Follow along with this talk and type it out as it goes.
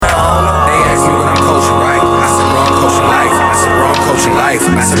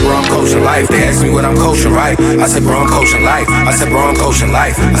life. They asked me what I'm coaching, right? I said, bro, I'm coaching life. I said, bro, I'm coaching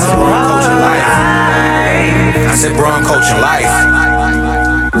life. I said, bro, I'm coaching life. I said, bro, I'm coaching life.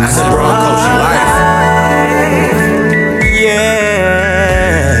 I said, bro, I'm coaching life. Yeah.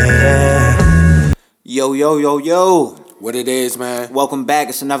 Yo. What it is, man. Welcome back.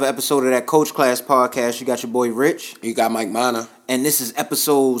 It's another episode of that Coach Class Podcast. You got your boy Rich. You got Mike Mana. And this is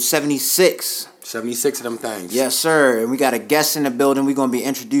episode 76. 76 of them things. Yes, sir. And we got a guest in the building we're going to be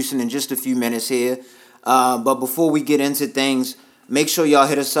introducing in just a few minutes here. But before we get into things, make sure y'all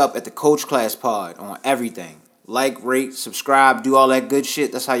hit us up at the Coach Class Pod on everything. Like, rate, subscribe, do all that good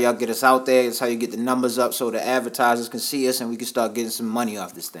shit. That's how y'all get us out there. That's how you get the numbers up so the advertisers can see us and we can start getting some money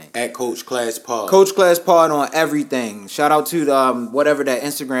off this thing. At Coach Class Pod. Coach Class Pod on everything. Shout out to the, whatever that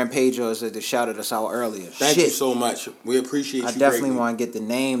Instagram page was that shouted us out earlier. Thank you so much. We appreciate you. I definitely want to get the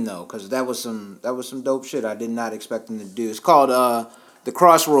name though, because that was some dope shit I did not expect them to do. It's called the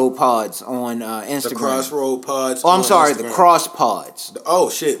Crossroad Pods on Instagram. The Crossroad Pods. Oh, I'm sorry, Instagram. the Cross Pods.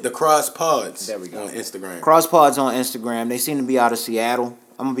 The Cross Pods. There we go. On Instagram. Cross Pods on Instagram. They seem to be out of Seattle.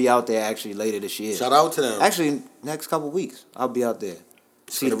 I'm gonna be out there actually later this year. Shout out to them. Actually, next couple weeks I'll be out there.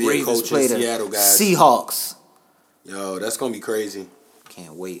 See the Ravens play the Seattle guys. Seahawks. Yo, that's gonna be crazy.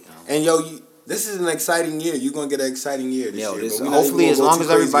 Can't wait. And this is an exciting year. You're going to get an exciting year this year. Hopefully, as long as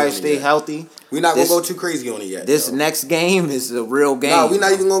everybody stay healthy. We're not going to go too crazy on it yet. This next game is a real game. No, we're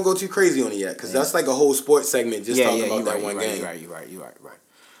not even going to go too crazy on it yet. Because that's like a whole sports segment just talking about that one game. You're right.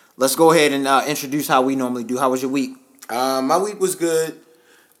 Let's go ahead and introduce how we normally do. How was your week? My week was good.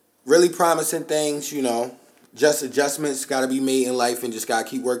 Really promising things, Just adjustments got to be made in life and just got to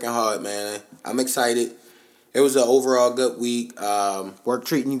keep working hard, man. I'm excited. It was an overall good week. Work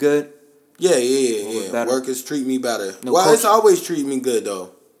treating you good? Yeah. Work is treating me better. It's always treating me good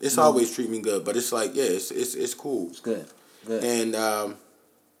though. It's always treating me good, but it's like, it's cool. It's good. And how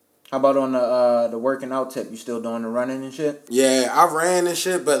about on the working out tip? You still doing the running and shit? Yeah, I ran and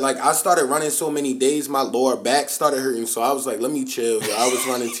shit, but like I started running so many days, my lower back started hurting. So I was like, let me chill. I was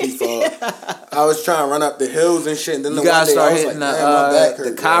running too far. I was trying to run up the hills and shit. And then you gotta start hitting my back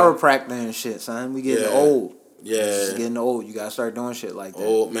hurt, the chiropractor and shit, son. We getting old. Yeah. Just getting old. You gotta start doing shit like that.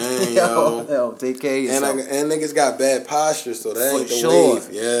 Old man, yo. Yo, take care of yourself. And niggas got bad posture, so that ain't the wave.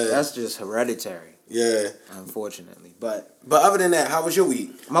 Yeah. That's just hereditary. Yeah. Unfortunately. But other than that, how was your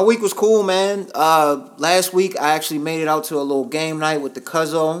week? My week was cool, man. Last week I actually made it out to a little game night with the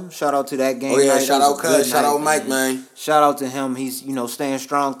Cuzzo. Shout out to that game night. Shout out Cuz. Shout out Mike, man. Shout out to him. He's, staying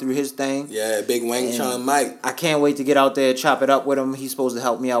strong through his thing. Yeah, big Wang Chun Mike. I can't wait to get out there, chop it up with him. He's supposed to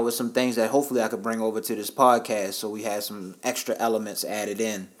help me out with some things that hopefully I could bring over to this podcast so we have some extra elements added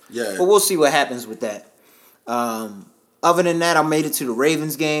in. Yeah. But we'll see what happens with that. Other than that, I made it to the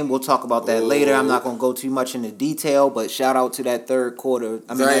Ravens game. We'll talk about that later. I'm not going to go too much into detail, but shout out to that third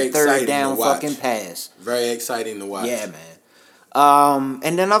down fucking pass. Very exciting to watch. Yeah, man.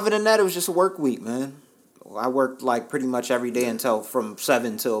 And then other than that, it was just a work week, man. I worked like pretty much every day from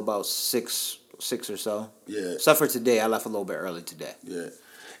 7 till about 6 or so. Yeah. Except for today. I left a little bit early today. Yeah.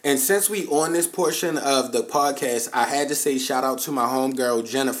 And since we on this portion of the podcast, I had to say shout out to my homegirl,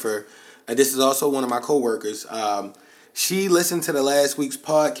 Jennifer. This is also one of my coworkers. She listened to the last week's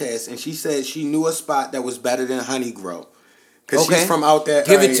podcast, and she said she knew a spot that was better than Honey Grow. Because she's from out there.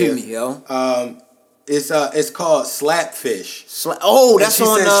 Give it to me, yo. It's called Slapfish. That's she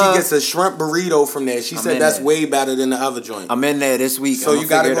on. She said she gets a shrimp burrito from there. She said that's way better than the other joint. I'm in there this week. So you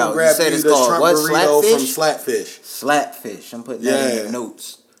gotta go grab the shrimp burrito from Slapfish. Slapfish. I'm putting that in the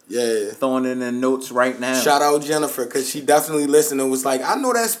notes. Yeah. Throwing in the notes right now. Shout out Jennifer, because she definitely listened and was like, I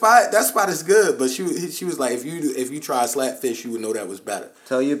know that spot. That spot is good. But she was like, if you try Slapfish, you would know that was better.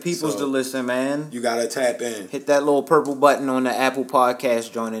 Tell your peoples to listen, man. You got to tap in. Hit that little purple button on the Apple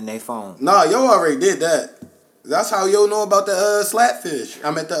Podcast joint in their phone. Nah, yo already did that. That's how yo know about the Slapfish.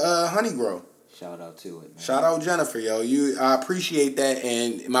 I'm at the Honey Grow. Shout out to it, man. Shout out Jennifer, yo. I appreciate that,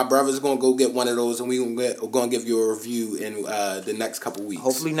 and my brother's gonna go get one of those, and we're gonna give you a review in the next couple weeks.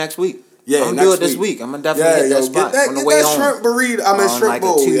 Hopefully next week. Yeah, I'm gonna do it this week. I'm gonna definitely hit that spot on the way home. Shrimp burrito. Shrimp like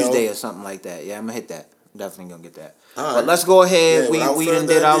bowl, a Tuesday yo. or something like that. Yeah, I'm gonna hit that. I'm definitely gonna get that. All but let's go ahead. Yeah, we done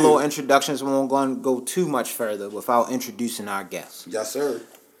did our little introductions. We won't go too much further without introducing our guests. Yes, sir.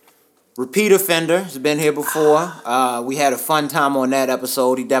 Repeat offender has been here before. We had a fun time on that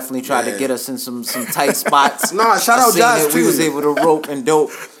episode. He definitely tried to get us in some tight spots. Nah, shout out Josh too. We was able to rope and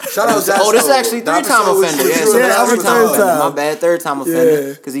dope. Shout out Josh. Oh, this is actually third-time offender. Yeah, so that was third time. My bad, third-time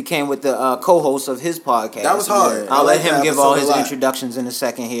offender. Because he came with the co-host of his podcast. That was hard. I'll let him give all his introductions in a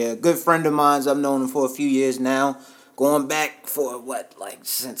second here. Good friend of mine. I've known him for a few years now. Going back for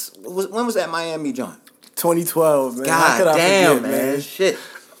since when was that Miami joint? 2012, man. God damn, man. Shit.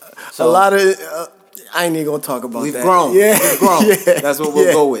 So, a lot of. I ain't even gonna talk about we've that. grown. Yeah, We've grown. Yeah. That's what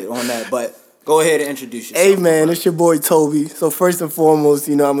we'll go with on that. But go ahead and introduce yourself. Hey man, it's your boy Toby. So first and foremost,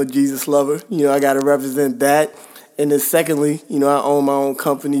 I'm a Jesus lover. I gotta represent that. And then secondly, I own my own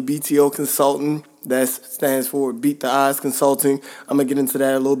company, BTO Consulting. That stands for Beat the Odds Consulting. I'm gonna get into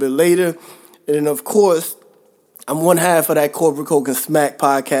that a little bit later. And then of course, I'm one half of that Corporate Coke and Smack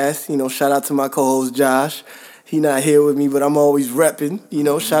podcast. Shout out to my co-host Josh. He not here with me, but I'm always repping.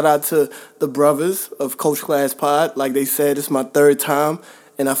 Shout out to the brothers of Coach Class Pod. Like they said, it's my third time.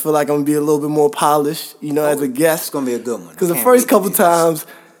 And I feel like I'm going to be a little bit more polished, as a guest. It's going to be a good one. Because the first couple times,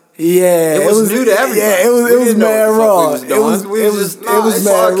 it was new to everybody. Yeah, it was mad raw. It was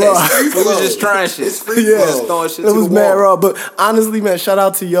mad raw. We was just trying shit. It's free Yeah, flow. Throwing shit it to was the mad wall. raw. But honestly, man, shout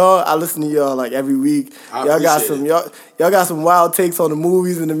out to y'all. I listen to y'all like every week. I Y'all got appreciate some it. y'all got some wild takes on the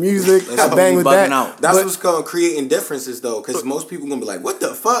movies and the music. That's I what bang we with bugging that. out. That's But- what's going to creating differences though, because most people gonna be like, "What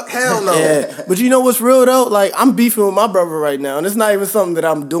the fuck? Hell no!" Yeah, but you know what's real though? Like I'm beefing with my brother right now, and it's not even something that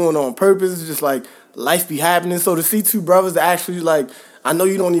I'm doing on purpose. It's just like life be happening. So to see two brothers that actually like, I know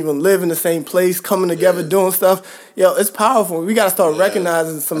you don't even live in the same place, coming together, doing stuff. It's powerful. We gotta start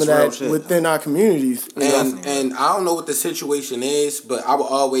recognizing some That's of real that shit, within our communities. And I don't know what the situation is, but I will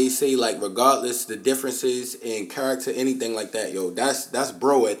always say like regardless the differences in character, anything like that, that's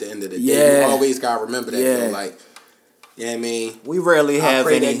bro at the end of the day. Yeah. You always gotta remember that, Yeah. like, you know what I mean? We rarely I have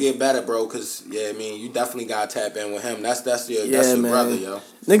pray any. that get better, bro, because you definitely gotta tap in with him. That's your Man. brother, yo.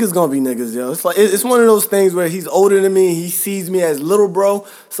 Niggas gonna be niggas, yo. It's like it's one of those things where he's older than me. He sees me as little bro.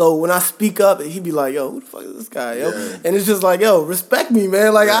 So when I speak up, he be like, "Yo, who the fuck is this guy, yo?" Yeah. And it's just like, "Yo, respect me,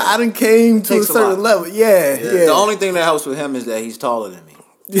 man." Like I done came to a Takes a certain lot. level. Yeah. The only thing that helps with him is that he's taller than me.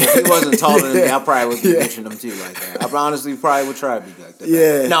 If he wasn't taller than me, I probably would be bitching him too like that. I honestly probably would try to be like that.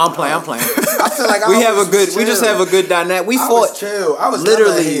 Yeah. No, I'm playing. I feel like We I have was a good. We chill. just have a good dynamic. We I fought. was chill. I was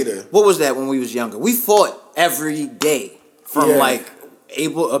literally. never a hater. What was that when we was younger? We fought every day from Yeah. like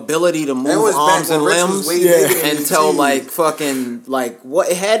ability to That move was arms back and when Rich was limbs way bigger than until you, like too. fucking like what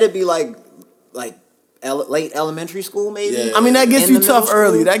it had to be like late elementary school maybe. Yeah. I mean, that gets In you the tough middle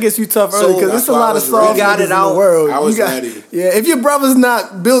early. school? That gets you tough So early because that's there's a why I lot of was soft ready. Got niggas it in out. the world. I was You got- ready. Yeah, if your brother's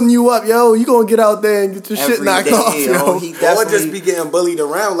not building you up, yo, you gonna get out there and get your shit Every knocked day, off, yo. yo. He Or definitely just be getting bullied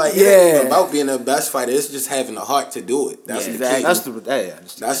around. Like, it Yeah. ain't even about being the best fighter. It's just having the heart to do it. That's the exactly. key.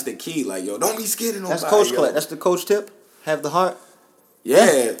 That's the key. Like, yo, don't be scared of nobody. that's coach yo. class. That's the coach tip. Have the heart.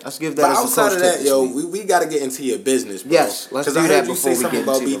 Yeah. Let's give that But as a outside coach of tip that, this yo, week. we got to get into your business, bro. Yes, let's 'Cause do I that heard you before say we something get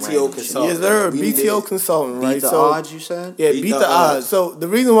about into the BTO random shit. consulting. Yes, sir. We BTO need to- consulting, right? Beat the So odds, you said. yeah, Beat beat the the odds. odds. So the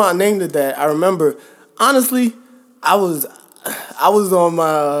reason why I named it that, I remember, honestly, I was on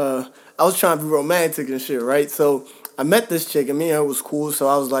my, I was trying to be romantic and shit, right? So I met this chick and me and her was cool. So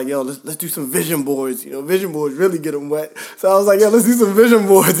I was like, yo, let's do some vision boards. Vision boards really get them wet. So I was like, yo, let's do some vision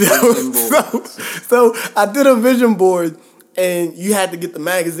boards. Yo. Vision boards. So I did a vision board, and you had to get the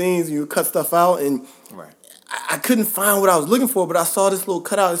magazines and you cut stuff out, and Right. I couldn't find what I was looking for, but I saw this little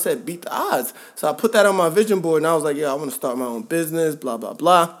cutout that said "Beat the Odds." So I put that on my vision board, and I was like, "Yeah, I want to start my own business." Blah blah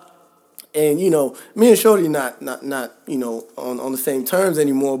blah. And me and Shorty not on the same terms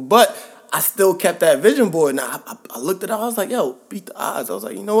anymore, but I still kept that vision board. And I looked it up. I was like, "Yo, beat the odds." I was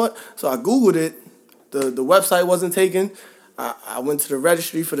like, you know what? So I Googled it. The website wasn't taken. I went to the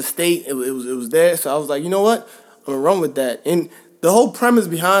registry for the state. It was there. So I was like, you know what? I'm gonna run with that. And the whole premise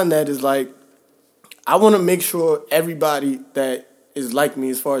behind that is like, I want to make sure everybody that is like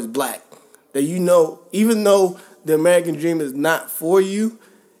me as far as black, that even though the American dream is not for you,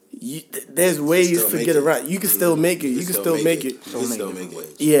 there's ways still to make get it. around. You can still make it. You can still make it. You can still make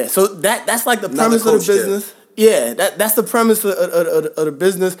it. Yeah, so that's like the Another premise of the coach tip. business. Yeah, that's the premise of the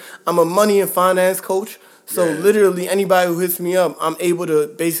business. I'm a money and finance coach. So Yeah. literally anybody who hits me up, I'm able to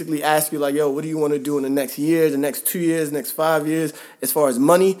basically ask you like, yo, what do you want to do in the next year, the next 2 years, next 5 years, as far as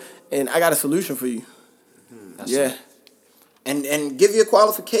money, and I got a solution for you. That's Yeah. it. And give your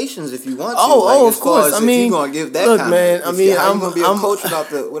qualifications if you want to. Oh, as of far course. as I if mean, you gonna give that look, kind man. of. I mean, how I'm you gonna be a I'm- coach without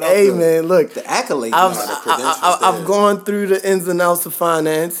the Hey, man, look. the accolades. I've you know, the credentials I've there. gone through the ins and outs of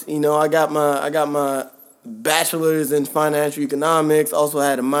finance. I got my bachelor's in financial economics. Also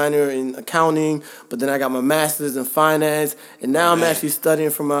had a minor in accounting, but then I got my master's in finance, and now I'm man. actually studying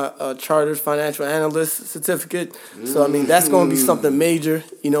for my chartered financial analyst certificate. So I mean, that's going to be something major.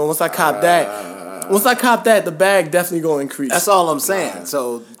 Once I cop that, the bag definitely going to increase. That's all I'm saying.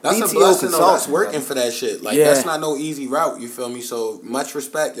 So That's BTO a blessing, though. That's consulting, working brother. for that shit. Like, Yeah. that's not no easy route, you feel me? So, much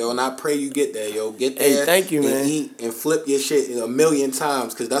respect, yo, and I pray you get there, yo. Get Hey, there thank you, and man. eat and flip your shit a million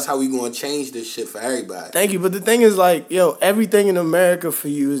times, because that's how we going to change this shit for everybody. Thank you, but the thing is, like, yo, everything in America for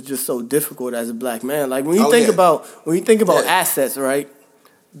you is just so difficult as a black man. Like when you Oh, think yeah. about Yeah. assets, right?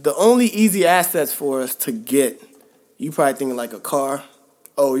 the only easy assets for us to get, you probably thinking like a car.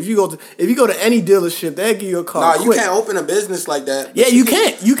 Oh, if you go to any dealership, they'll give you a car. Nah, you can't open a business like that. Yeah, you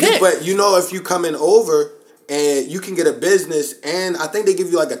can't. You can't. But you know, if you coming over and you can get a business, and I think they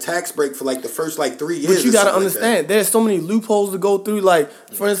give you like a tax break for like the first like 3 years. But you gotta understand, there's so many loopholes to go through. Like,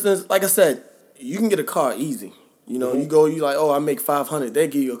 for instance, like I said, you can get a car easy. You know, you like, oh, I make $500. They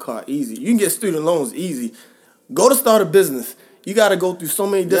give you a car easy. You can get student loans easy. Go to start a business. You got to go through so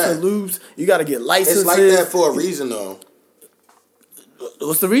many different loops. You got to get licenses. It's like that for a reason, though.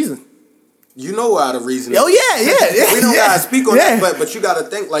 What's the reason? You know why the reason. Oh yeah. We don't gotta speak on that, but you gotta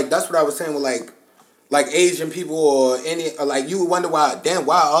think like that's what I was saying with like Asian people or like you would wonder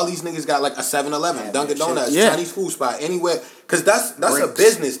why all these niggas got like a 7-Eleven, Dunkin' Donuts, Chinese food spot anywhere, because that's a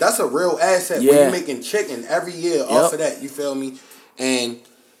business, that's a real asset. When you're making chicken every year off of that, you feel me? And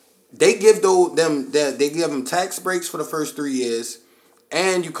they give them tax breaks for the first 3 years.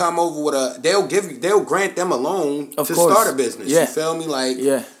 And you come over with they'll grant them a loan to start a business. You feel me? Like,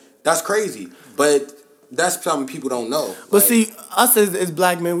 that's crazy. But that's something people don't know. But like, see, us as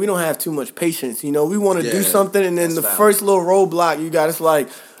black men, we don't have too much patience. You know, we want to do something, and then the first little roadblock you got, it's like,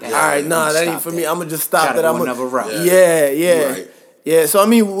 all right, nah, that ain't for me. I'm gonna just stop that. I'm another route. Yeah. So I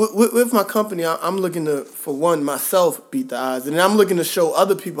mean, with my company, I'm looking to, for one, myself beat the odds, and I'm looking to show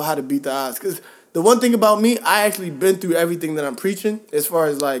other people how to beat the odds, because the one thing about me, I actually been through everything that I'm preaching. As far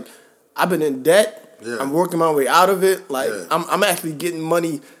as like, I've been in debt. Yeah. I'm working my way out of it. Like, I'm actually getting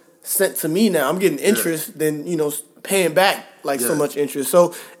money sent to me now. I'm getting interest than paying back like so much interest.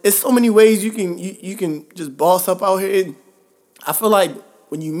 So it's so many ways you can just boss up out here. And I feel like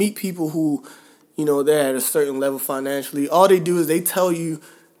when you meet people who, they're at a certain level financially, all they do is they tell you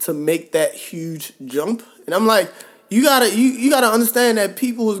to make that huge jump, and I'm like, You gotta understand that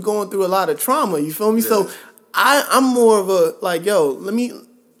people is going through a lot of trauma. You feel me? Yeah. So I'm more of a like,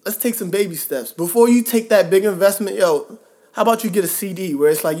 let's take some baby steps before you take that big investment. How about you get a CD where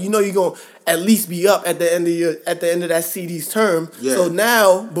it's like you're gonna at least be up at the end of that CD's term. Yeah. So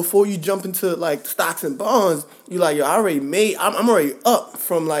now before you jump into like stocks and bonds, you like I'm already up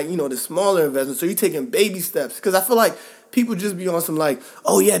from like the smaller investments. So you're taking baby steps, because I feel like people just be on some like,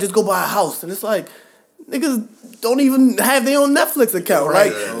 oh yeah, just go buy a house, and it's like, niggas don't even have their own Netflix account.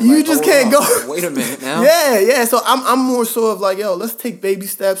 Right. Like, you just can't go. Wait a minute now. Yeah. So I'm more so of like, let's take baby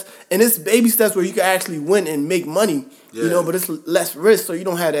steps. And it's baby steps where you can actually win and make money, but it's less risk, so you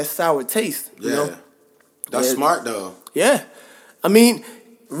don't have that sour taste, That's smart, though. Yeah. I mean,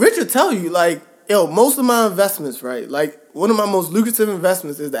 Rich will tell you, like, most of my investments, right? Like, one of my most lucrative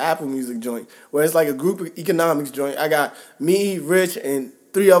investments is the Apple Music joint, where it's like a group economics joint. I got me, Rich, and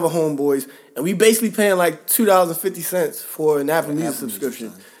 3 other homeboys, and we basically paying like $2.50 for an Apple Music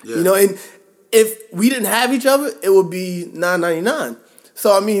subscription. And if we didn't have each other, it would be $9.99.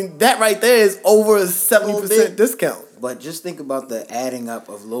 So I mean, that right there is over a 70% discount. But just think about the adding up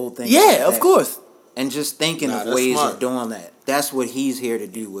of little things. Yeah, of course. And just thinking of ways of doing that. That's what he's here to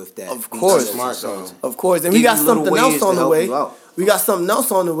do with that. Of course. Of course. And we got something else on the way. We got something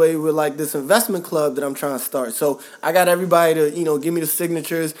else on the way with like this investment club that I'm trying to start. So I got everybody to, give me the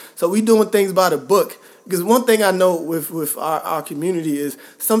signatures. So we doing things by the book. Because one thing I know with our community is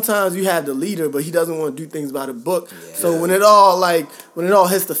sometimes you have the leader, but he doesn't want to do things by the book. Yeah. So when it all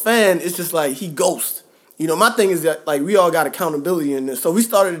hits the fan, it's just like he ghosts. My thing is that like we all got accountability in this. So we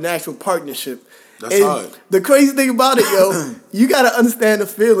started an actual partnership. That's hard. The crazy thing about it, you got to understand the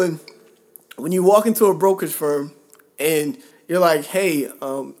feeling when you walk into a brokerage firm and you're like, hey,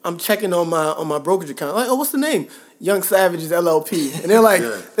 I'm checking on my brokerage account. I'm like, oh, what's the name? Young Savages LLP. And they're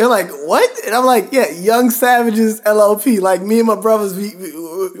like, what? And I'm like, yeah, Young Savages LLP. Like me and my brothers,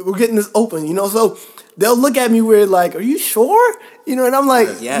 we're getting this open, So they'll look at me weird, like, are you sure? And I'm like,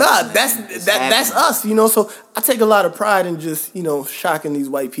 nah, that's us, So I take a lot of pride in just, shocking these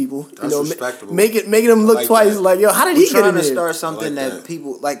white people. That's respectable. Making them look twice, like, yo, how did he get in there? Trying to start something that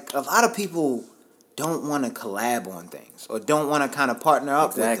people, like, a lot of people don't want to collab on things or don't want to kind of partner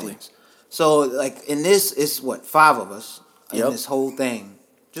up with things. So, like, in this, it's what, 5 of us in this whole thing.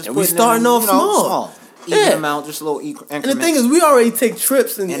 Just and we starting off small. Even amount, just a little increments. And the thing is, we already take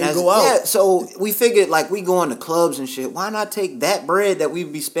trips and go out. Yeah, so we figured, like, we go into clubs and shit. Why not take that bread that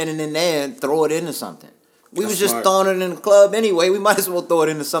we'd be spending in there and throw it into something? We was just throwing it in the club anyway. We might as well throw it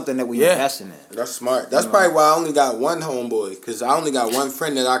into something that we investing in. That's smart. That's probably why I only got one homeboy, because I only got one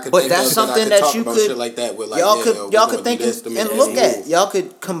friend that I could. But that's something that you could shit like that with. Like, y'all could think and look at. Y'all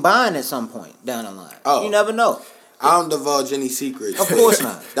could combine at some point down the line. Oh, you never know. I don't divulge any secrets. Of course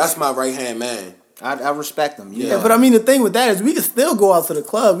not. That's my right hand man. I respect them. You Yeah, know. but I mean the thing with that is we can still go out to the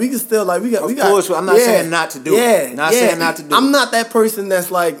club. We can still like we got. Of course, I'm not saying not to do it. Not saying not to do I'm it. not that person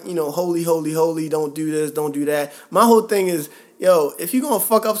that's like, holy, holy, holy, don't do this, don't do that. My whole thing is, if you're gonna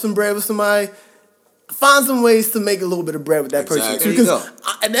fuck up some bread with somebody, find some ways to make a little bit of bread with that person. Exactly. Because There you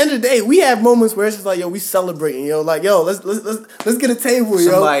at the end of the day, we have moments where it's just like, we celebrating, like, let's get a table,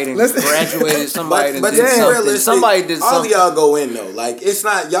 Somebody yo. done graduated. Somebody done But did to be something. realistic, Somebody did all something. of y'all go in though. Like it's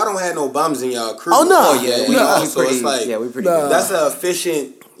not y'all don't have no bums in y'all crew. Oh, no. Oh yeah, we so pretty. it's like Yeah, we pretty. Nah. good. that's an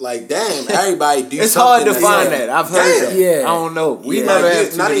efficient. Like damn, everybody do. It's hard something to that's find like, that. I've heard that. Yeah. I don't know. We Yeah. never Like,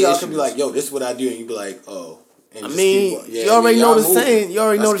 had too none of many y'all issues. can be like, yo, this is what I do, and you be like, oh. And I just mean, keep on- yeah, you already know the y'all moving. saying. You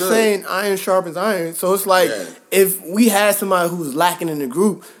already know the That's good. saying. Iron sharpens iron. So it's like, Yeah. if we had somebody who's lacking in the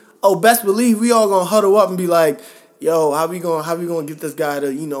group, best believe we all gonna huddle up and be like, yo, how we gonna get this guy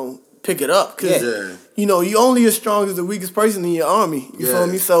to pick it up? Cause Yeah. you only as strong as the weakest person in your army. You Yeah. feel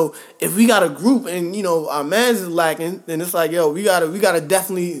me? So if we got a group and our mans is lacking, then it's like, we gotta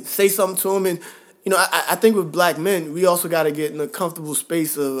definitely say something to him. And I think with black men, we also got to get in a comfortable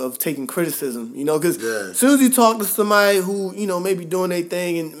space of taking criticism, because Yeah. as soon as you talk to somebody who, maybe doing their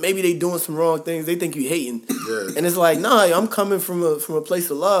thing and maybe they doing some wrong things, they think you hating. Yeah. And it's like, nah, I'm coming from a place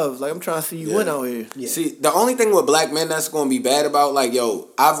of love. Like, I'm trying to see you win out here. See, the only thing with black men that's gonna be bad about, like,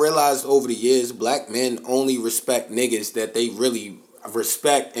 I've realized over the years, black men only respect niggas that they really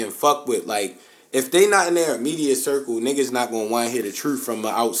respect and fuck with. Like, if they not in their immediate circle, niggas not gonna want to hear the truth from the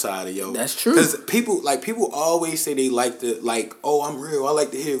outsider, yo. That's true. Because people always say they like to, like, oh, I'm real, I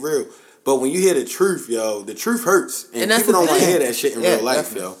like to hear real. But when you hear the truth, the truth hurts. And that's people the don't want to thing. hear that shit in Yeah, real life,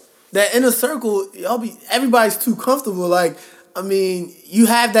 definitely. That inner circle, everybody's too comfortable. Like, I mean, you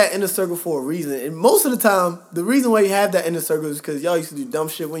have that inner circle for a reason. And most of the time, the reason why you have that inner circle is because y'all used to do dumb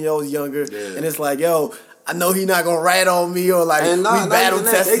shit when y'all was younger. Yeah. And it's like, I know he not gonna rat on me or like And we not battle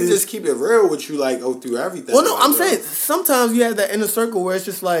even that, tested. they just keep it real with you, like, through everything. Well, no, like, I'm yo. saying sometimes you have that inner circle where it's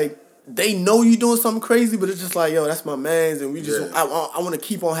just like they know you doing something crazy, but it's just like, that's my man's, and we just Yeah. I want to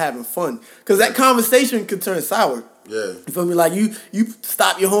keep on having fun because that conversation could turn sour. Yeah. You feel me? Like you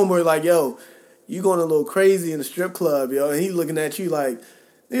stop your homeboy like, you going a little crazy in the strip club, and he looking at you like,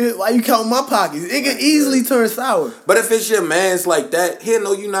 why you counting my pockets? It can easily turn sour. But if it's your man's like that, he'll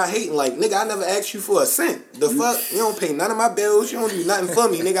know you not hating. Like, nigga, I never asked you for a cent. The fuck? You don't pay none of my bills. You don't do nothing for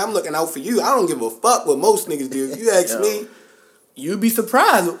me, nigga. I'm looking out for you. I don't give a fuck what most niggas do. If you ask me, You'd be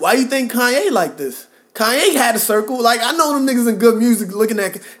surprised. Why you think Kanye like this? Kanye had a circle. Like, I know them niggas in good music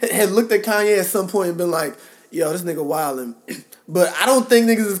had looked at Kanye at some point and been like, yo, this nigga wildin'. But I don't think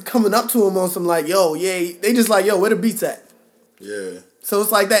niggas is coming up to him on some like, they just like, where the beats at? yeah. So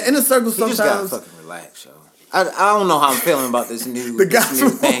it's like that inner circle You just gotta sometimes. fucking relax, yo. I don't know how I'm feeling about this new The this new gospel.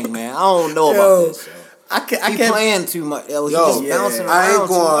 thing, man. I don't know Yo, about this, yo. I can't. He playing too much. Yo, he Yo, just bouncing I around ain't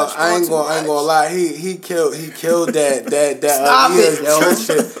too much. I ain't gonna lie. He killed that Stop it, yo. church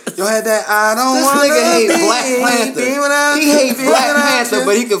shit. Yo had that I don't This wanna nigga hate be Black Panther. without He you, hates be Black without Panther, you.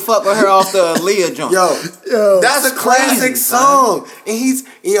 but he can fuck with her off the Aaliyah joint. Yo, that's a classic crazy, song, and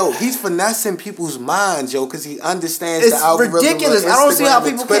he's finessing people's minds, yo, because he understands It's the algorithm. of ridiculous. I don't see how Instagram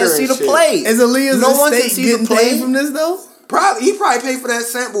and people Twitter can't see and the shit. play. Is Aaliyah's No one can estate see the getting play. paid from this though? He probably paid for that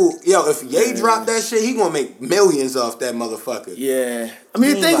sample. Yo, if Ye dropped that shit, he gonna make millions off that motherfucker. Yeah. I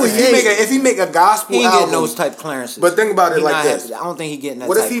mean, the thing with If he make a gospel He ain't album, getting those type clearances. But think about it He like not this. I don't think he getting that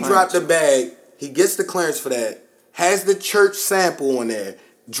what type if he clearance. dropped the bag? He gets the clearance for that. Has the church sample on there.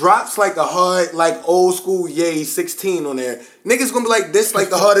 Drops like a hard, like old school Ye 16 on there. Niggas gonna be like, this like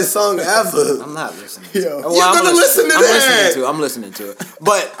the hardest song ever. I'm not listening. Yo. Well, You're I'm gonna listen to I'm that. I'm listening to it.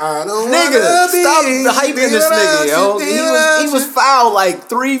 But I don't nigga, wanna be stop hyping this nigga, yo. without He was foul like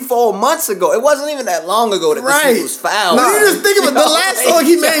 3-4 months ago. It wasn't even that long ago that Right. this nigga was foul. No, you just think about the Yo, last song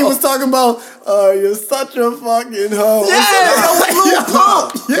he made yo. was talking about, you're such a fucking hoe. Yeah, yo, with Lil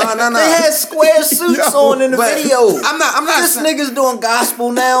Pump. No. They had square suits Yo, on in the but video. I'm not This nigga's doing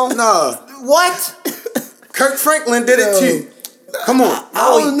gospel now. No. What? Kirk Franklin did it too. Come on.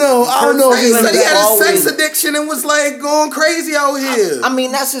 I don't know. He said he had a Always. sex addiction and was like going crazy out here. I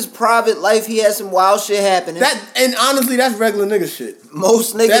mean, that's his private life. He had some wild shit happening. And honestly, that's regular nigga shit.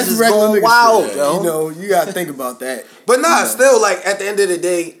 Most niggas That's is regular going nigga wild, shit. yo. You gotta think about that. But nah, still, like, at the end of the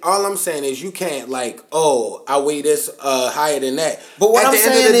day, all I'm saying is you can't, like, I weigh this higher than that. But what at I'm the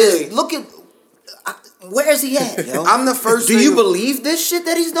end saying of the is, day, look at where is he at, yo? I'm the first Do you nigga- believe this shit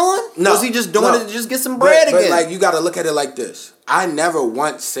that he's doing? No. Or is he just doing no. it to just get some bread but, again? like, you gotta look at it like this. I never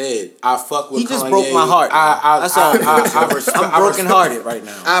once said I fuck with He just Kanye. broke my heart. That's all. I'm broken hearted right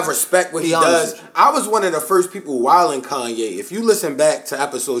now. I respect what Be he honest does. I was one of the first people wilding Kanye. If you listen back to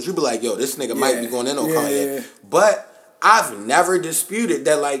episodes, you be like, yo, this nigga might be going in on Kanye. Yeah. But I've never disputed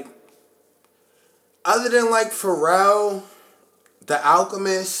that, like, other than like Pharrell, The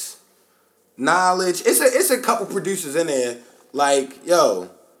Alchemist, Knowledge, it's a couple producers in there. Like, yo,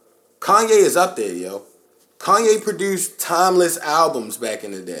 Kanye is up there, yo. Kanye produced timeless albums back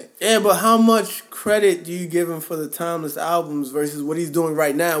in the day. Yeah, but how much credit do you give him for the timeless albums versus what he's doing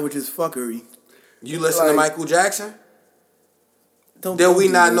right now, which is fuckery? You listen to Michael Jackson? Did we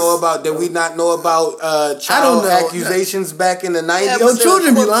not know about child accusations back in the 90s? Yeah, yo,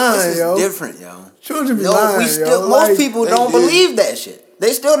 children be lying, this is yo. different, yo. Children be lying, we still, yo. most people don't did. believe that shit.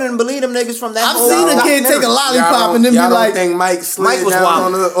 They still didn't believe them niggas from that I've whole seen a kid take a lollipop and then be y'all like, don't think Mike slid Mike was down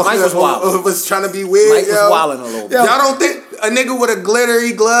wildin'. Mike was wildin'. was trying to be weird, Mike was yo? wilding a little bit. Yo. Y'all don't think a nigga with a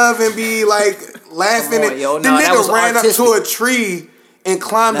glittery glove and be like laughing? Come on, yo. The No, that nigga was ran artistic. up to a tree and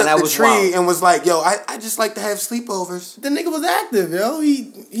climbed Nah, up that the was tree wild. and was like, yo, I just like to have sleepovers. the nigga was active, yo.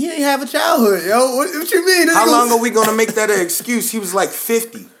 He ain't have a childhood, yo. What you mean? How long are we gonna make that an excuse? He was like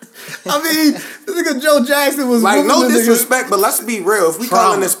 50. I mean, this nigga Joe Jackson was Like, no whooping the nigga. disrespect, but let's be real. If we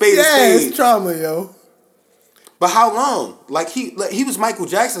calling a spade a Yeah, spade, it's trauma, yo. but how long? Like he was Michael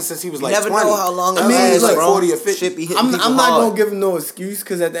Jackson since he was like never 20. know how long I it mean, lasts, he's like bro. 40 or 50. Shit be hitting I'm people not hard. gonna give him no excuse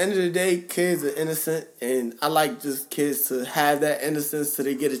because at the end of the day, kids are innocent, and I like just kids to have that innocence so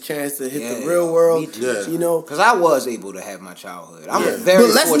they get a chance to hit the Yeah, real world. me too. Yeah. You know, Because I was able to have my childhood. I'm yeah. very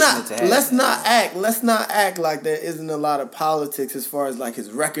but fortunate to have let's that. not act like there isn't a lot of politics as far as like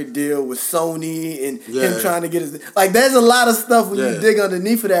his record deal with Sony and him Yeah. trying to get his like. There's a lot of stuff when Yeah. you dig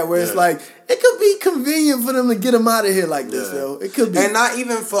underneath of that where it's Yeah. like it could be convenient for them to get him out of here like this, Yeah. yo. It could be. And not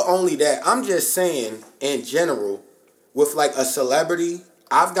even for only that. I'm just saying, in general, with like a celebrity,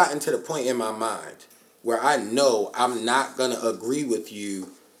 I've gotten to the point in my mind where I know I'm not gonna agree with you,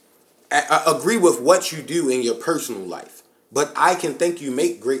 agree with what you do in your personal life, but I can think you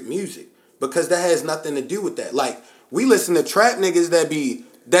make great music because that has nothing to do with that. Like we listen to trap niggas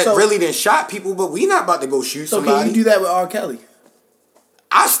that So- really done shot people, but we not about to go shoot so somebody. can you do that with R. Kelly?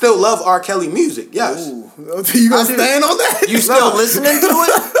 I still love R. Kelly music. Yes. Ooh. You gonna I do. stand on that? You still listening to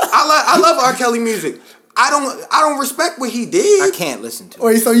it? I love R. Kelly music. I don't respect what he did. I can't listen to it.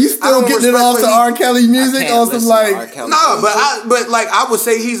 Wait, so you I still don't getting it respect off what to he- R. Kelly music I can't on some listen like? to R. Kelly. No, but like I would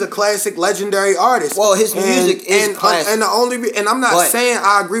say he's a classic, legendary artist. Well, his music is classic. And the only and I'm not But- saying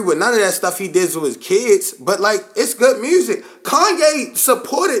I agree with none of that stuff he did with his kids, but like it's good music. Kanye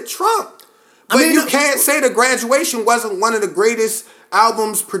supported Trump, but mean, you can't say The Graduation wasn't one of the greatest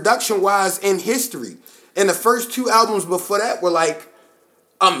albums production wise in history. And the first two albums before that were like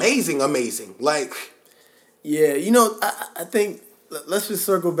amazing. Like. Yeah, you know, I think let's just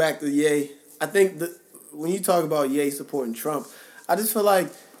circle back to Ye. I think that when you talk about Ye supporting Trump, I just feel like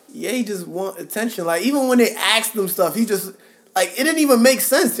Ye just want attention. Like even when they asked him stuff, he just like it didn't even make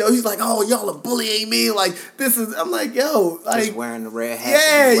sense. Yo, he's like, "Oh, y'all are bullying me." Like this is. I'm like, yo, like Just wearing the red hat.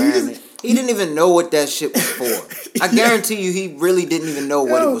 Yeah, and you wearing just- it. He didn't even know what that shit was for. I guarantee you, he really didn't even know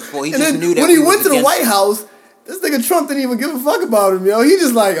what it was for. He and just then knew that when he we went was to the against White it. House, this nigga Trump didn't even give a fuck about him. Yo, he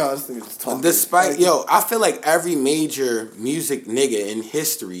just like, oh, this nigga just talking. Despite, Like, I feel like every major music nigga in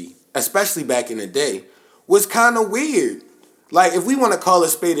history, especially back in the day, was kind of weird. Like, if we want to call a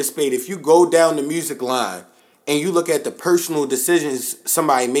spade, if you go down the music line and you look at the personal decisions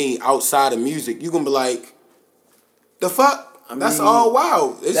somebody made outside of music, you're going to be like, the fuck? That's mean, all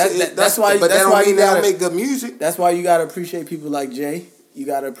wild. that's why- But that that's don't why mean you they don't gotta- make good music. That's why you gotta appreciate people like Jay. You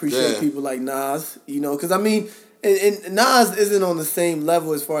gotta appreciate Yeah. people like Nas. You know, because I mean, and Nas isn't on the same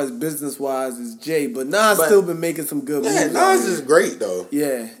level as far as business wise as Jay, but Nas But- still been making some good Yeah, moves. Nas is great, though.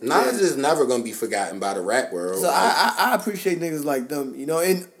 Yeah, Nas yeah. is never going to be forgotten by the rap world. So I appreciate niggas like them. You know,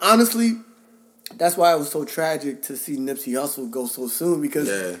 and honestly, that's why it was so tragic to see Nipsey Hussle go so soon because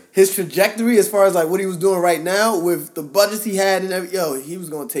Yeah. his trajectory, as far as like what he was doing right now with the budgets he had and every, he was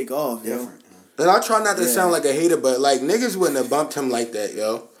gonna take off. Yo. And I try not to Yeah. sound like a hater, but like niggas wouldn't have bumped him like that,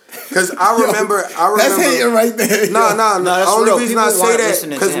 yo. Cause I remember, That's hating right there. No, yo. no, no. that's The only real. reason People I say weren't that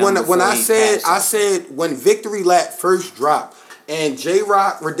listening to because him when before I he said passed. when Victory Lap first dropped and J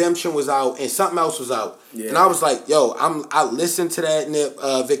Rock Redemption was out and something else was out, Yeah. and I was like, yo, I listened to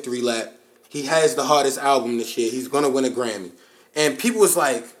that Victory Lap. He has the hardest album this year. He's gonna win a Grammy, and people was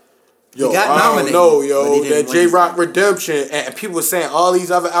like, yo, He got I don't nominated, know, but yo, he didn't that win. J Rock Redemption, and people were saying all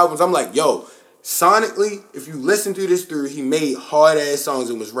these other albums. I'm like, yo, sonically, if you listen to this through, he made hard ass songs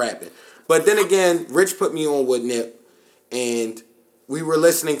and was rapping. But then again, Rich put me on with Nip, and we were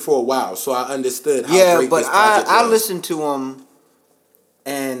listening for a while, so I understood how Yeah, great but this project I was. listened to him,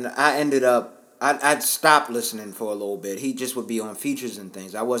 and I ended up I'd stopped listening for a little bit. He just would be on features and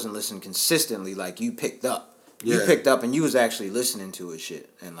things. I wasn't listening consistently like you picked up. You Yeah. picked up and you was actually listening to his shit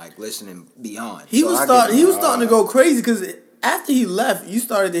and like listening beyond. He So was I starting. get He it. was starting to go crazy because after he left, you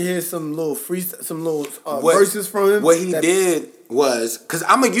started to hear some little verses from him. What he did was, because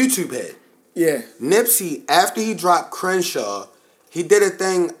I'm a YouTube head. Yeah. Nipsey, after he dropped Crenshaw, he did a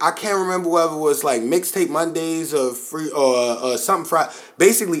thing. I can't remember whether it was like Mixtape Mondays or something Friday.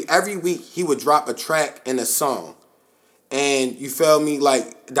 Basically, every week he would drop a track and a song. And you feel me?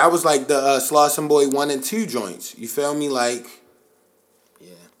 Like, that was like the Slauson Boy 1 and 2 joints. You feel me? Like, Yeah.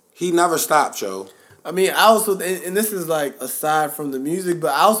 he never stopped, yo. I mean, I also, and this is like aside from the music,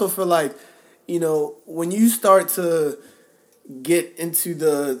 but I also feel like, you know, when you start to get into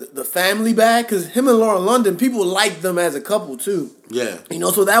the family bag, because him and Lauren London, people like them as a couple too. Yeah. You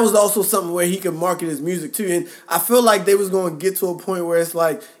know, so that was also something where he could market his music too. And I feel like they was going to get to a point where it's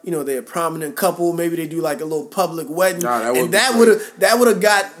like, you know, they're a prominent couple. Maybe they do like a little public wedding. Nah, and that would have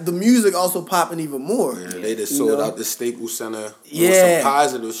got the music also popping even more. Yeah, they just sold out the Staples Center. Yeah. Some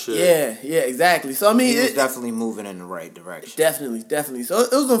positive shit. Yeah, exactly. So, I mean, He was definitely moving in the right direction. Definitely. So,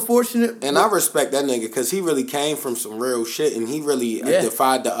 it was unfortunate. And I respect that nigga because he really came from some real shit and he really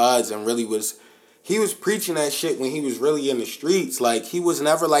defied the odds and really was... He was preaching that shit when he was really in the streets. Like, he was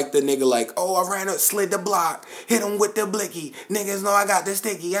never like the nigga like, oh, I ran up, slid the block, hit him with the blicky. Niggas know I got the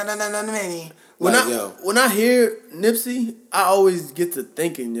sticky. When I hear Nipsey, I always get to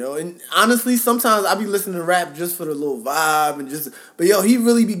thinking, yo. And honestly, sometimes I be listening to rap just for the little vibe and just... But, yo, he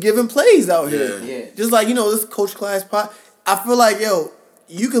really be giving plays out here. Yeah. Just like, you know, this Coach Class Pot. I feel like, yo,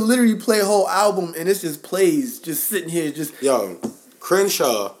 you can literally play a whole album and it's just plays, just sitting here, just... Yo,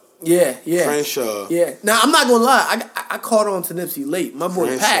 Crenshaw... Yeah. Crenshaw. Yeah. Now, I'm not going to lie. I caught on to Nipsey late. My boy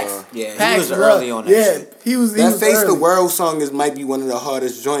Crenshaw. Pax. Yeah, Pax he was early on that shit. He was That Face early. the World song might be one of the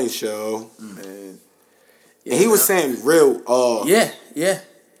hardest joints, yo. Man. And he was saying real... Yeah. And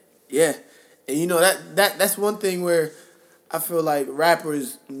you know, that's one thing where I feel like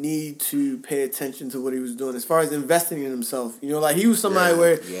rappers need to pay attention to what he was doing as far as investing in himself. You know, like he was somebody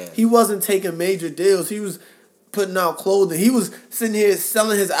where he wasn't taking major deals. He was putting out clothing. He was sitting here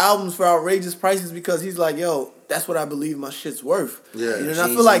selling his albums for outrageous prices because he's like, yo, that's what I believe my shit's worth. Yeah. You know, and I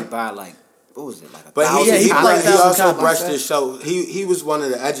feel like... Buy like, what was it, like a But thousand? he also copies. brushed his show. He was one of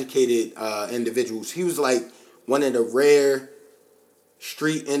the educated individuals. He was like one of the rare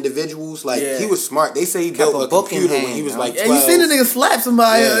street individuals. Like he was smart. They say he built a computer when he was like 12. Yeah, you seen the nigga slap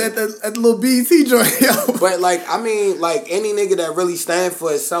somebody at the little BET joint, yo. But like, I mean, like any nigga that really stand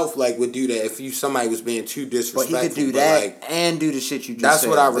for itself like would do that if somebody was being too But disrespectful. he could do that and do the shit you just that's said.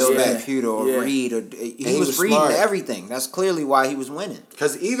 what I Build a respect. computer or read. Or, he was reading smart. everything. That's clearly why he was winning.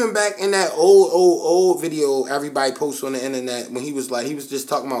 Because even back in that old video everybody posts on the internet when he was just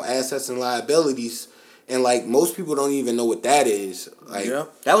talking about assets and liabilities. And, like, most people don't even know what that is. Like,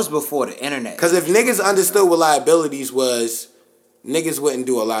 that was before the internet. Because if niggas understood what liabilities was, niggas wouldn't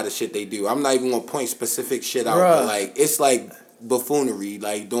do a lot of shit they do. I'm not even going to point specific shit out. But, like, it's like buffoonery.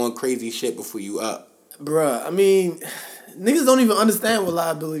 Like, doing crazy shit before you up. Bruh, I mean, niggas don't even understand what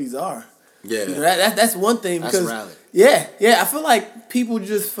liabilities are. Yeah. You know, that's one thing. Because, that's valid. Yeah. I feel like people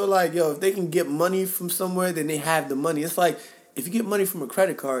just feel like, yo, if they can get money from somewhere, then they have the money. It's like, if you get money from a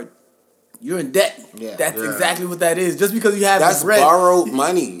credit card, you're in debt. Yeah. That's exactly what that is. Just because you have that's the bread. borrowed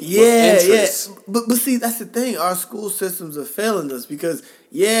money. Yeah. With But see, that's the thing. Our school systems are failing us because,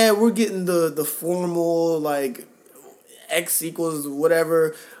 we're getting the formal, like, X equals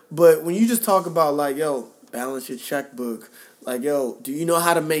whatever. But when you just talk about, like, yo, balance your checkbook. Like, yo, do you know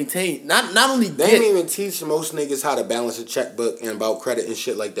how to maintain? Not only They didn't even teach most niggas how to balance a checkbook and about credit and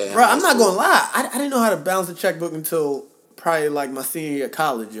shit like that. Bro, I'm not going to lie. I didn't know how to balance a checkbook until probably, like, my senior year of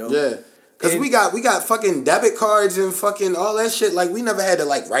college, yo. Yeah. Because we got fucking debit cards and fucking all that shit. Like, we never had to,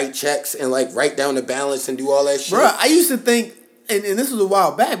 like, write checks and, like, write down the balance and do all that shit. Bro, I used to think, and this was a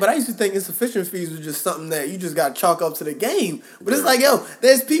while back, but I used to think insufficient fees was just something that you just got to chalk up to the game. But it's like, yo,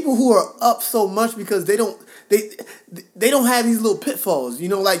 there's people who are up so much because they don't have these little pitfalls. You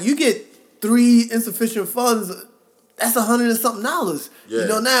know, like, you get 3 insufficient funds, that's $100 and something. Yeah. You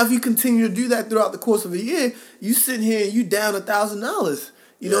know, now if you continue to do that throughout the course of a year, you sitting here and you down $1,000.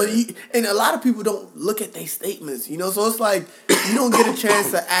 You know, and a lot of people don't look at their statements, you know, so it's like you don't get a chance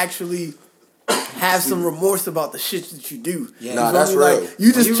to actually have some remorse about the shit that you do. Yeah, nah, that's real. Like,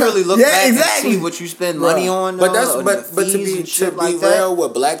 you just really look back exactly. and see what you spend money on. But though, that's but to be real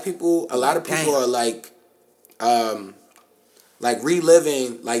with black people, a lot of people are like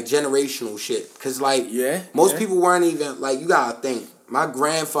reliving like generational shit. Cause like most people weren't even like, you gotta think. My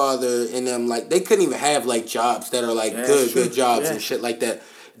grandfather and them, like, they couldn't even have like jobs that are like good jobs and shit like that.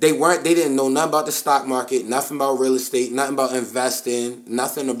 They didn't know nothing about the stock market, nothing about real estate, nothing about investing,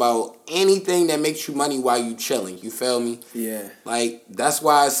 nothing about anything that makes you money while you chilling. You feel me? Yeah. Like, that's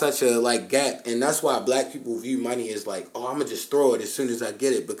why it's such a, like, gap. And that's why black people view money as like, oh, I'm going to just throw it as soon as I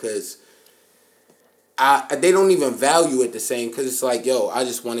get it, because they don't even value it the same, because it's like, yo, I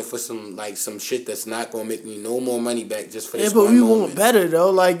just want it for some shit that's not going to make me no more money back just for this one moment. Yeah, but we want better,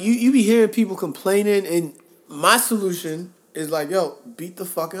 though. Like, you be hearing people complaining, and my solution is like, yo, beat the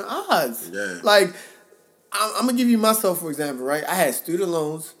fucking odds. Yeah. Like, I'm going to give you myself, for example, right? I had student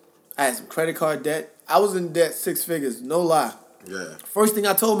loans. I had some credit card debt. I was in debt 6 figures, no lie. Yeah. First thing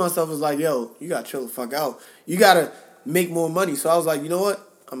I told myself was like, yo, you got to chill the fuck out. You got to make more money. So I was like, you know what?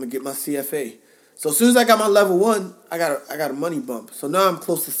 I'm going to get my CFA. So as soon as I got my level 1, I got a money bump. So now I'm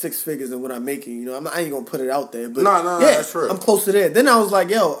close to 6 figures in what I'm making. You know, I ain't going to put it out there. But no, that's true. I'm close to there. Then I was like,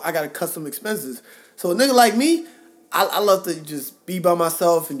 yo, I got to cut some expenses. So a nigga like me, I love to just be by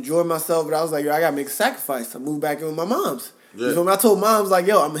myself, enjoy myself. But I was like, yo, I got to make a sacrifice. I moved back in with my moms. Yeah. You know what I told moms, like,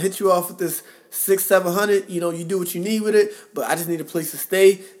 yo, I'm going to hit you off with this $600-700. You know, you do what you need with it. But I just need a place to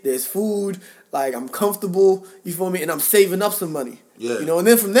stay. There's food. Like, I'm comfortable. You feel me? And I'm saving up some money. Yeah. You know, and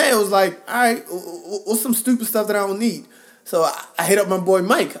then from there, it was like, all right, what's some stupid stuff that I don't need? So I hit up my boy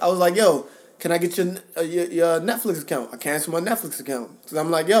Mike. I was like, yo, can I get your Netflix account? I canceled my Netflix account. Because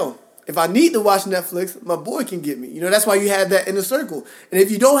I'm like, yo, if I need to watch Netflix, my boy can get me. You know, that's why you have that inner circle. And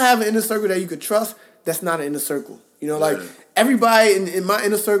if you don't have an inner circle that you could trust, that's not an inner circle. You know, like, everybody in my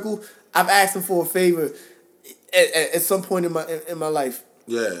inner circle, I've asked them for a favor at some point in my life.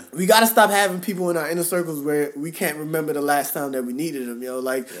 Yeah. We got to stop having people in our inner circles where we can't remember the last time that we needed them, yo.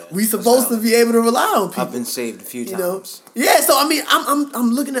 Like, we supposed to be able to rely on people. I've been saved a few times. Know? Yeah, so, I mean, I'm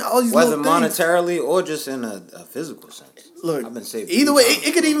looking at all these whether little things. monetarily or just in a physical sense. Look, I've been saved either way,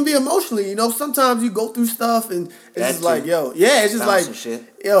 it could even be emotionally, you know. Sometimes you go through stuff and it's That just too. like, yo, yeah, it's just Bouncing like, shit.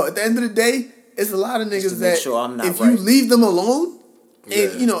 yo, at the end of the day, it's a lot of niggas to make that sure I'm not if right. you leave them alone, Yeah.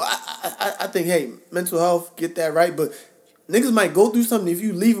 and, you know, I think, hey, mental health, get that right, but niggas might go through something. If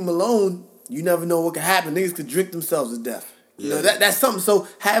you leave them alone, you never know what could happen. Niggas could drink themselves to death. You know, that's something. So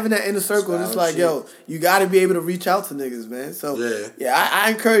having that inner circle, it's like, yo, you got to be able to reach out to niggas, man. So,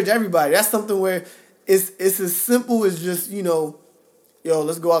 I encourage everybody. That's something where it's as simple as just, you know, yo,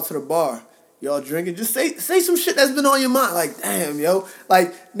 let's go out to the bar. Y'all drinking. Just say some shit that's been on your mind. Like, damn, yo.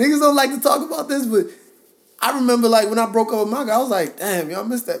 Like, niggas don't like to talk about this, but I remember, like, when I broke up with my guy, I was like, damn, yo, I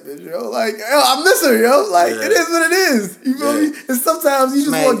miss that bitch, yo. Like, yo, I miss her, yo. Like, it is what it is. You feel me? And sometimes you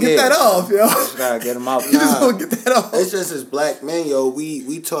just want to get that off, yo. You just gotta get them out. You just want to get that off. It's just as black men, yo,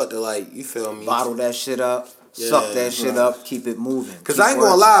 we taught to, like, you feel me? Bottle that shit up. Suck that shit up. Keep it moving. Cause I ain't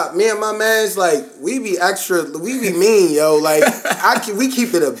gonna lie, me and my man's like we be mean, yo. Like we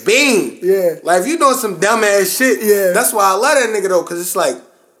keep it a bean. Yeah. Like if you doing some dumb ass shit, yeah. That's why I love that nigga though, cause it's like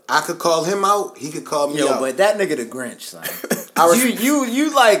I could call him out, he could call me out. Yo, but that nigga the Grinch, son.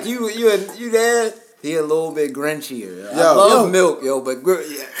 you there? He a little bit Grinchier. I love Milk, yo, but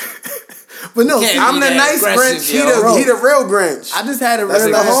But no, I'm the nice Grinch. He the real Grinch. I just had a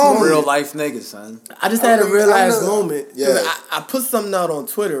real life nigga, son. I just had a realized moment. Yeah. I put something out on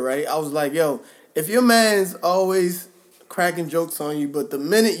Twitter, right? I was like, yo, if your man's always cracking jokes on you, but the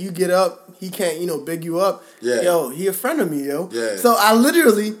minute you get up, he can't, you know, big you up. Yeah. Yo, he a friend of me, yo. Yeah. So I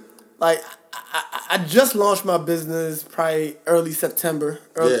literally, like, I just launched my business probably early September.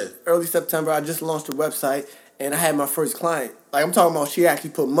 Early September, I just launched a website. And I had my first client. Like, I'm talking about she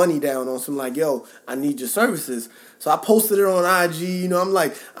actually put money down on some, like, yo, I need your services. So I posted it on IG. You know, I'm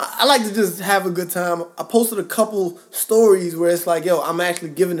like, I like to just have a good time. I posted a couple stories where it's like, yo, I'm actually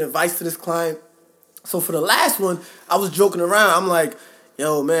giving advice to this client. So for the last one, I was joking around. I'm like,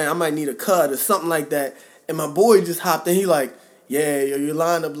 yo, man, I might need a cut or something like that. And my boy just hopped in. He like, yeah, yo, your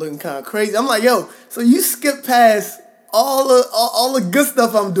line up looking kind of crazy. I'm like, yo, so you skip past all the good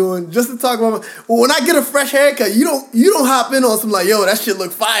stuff I'm doing just to talk about when I get a fresh haircut, you don't hop in on some like, yo, that shit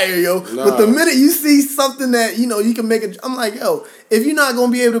look fire, yo. Nah. But the minute you see something that, you know, you can make I'm like, yo, if you're not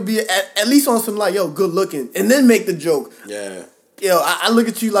gonna be able to be at least on some like, yo, good looking, and then make the joke. Yeah. Yo, I look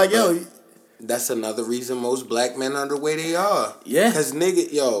at you like, yo. That's another reason most black men are the way they are. Yeah. Cause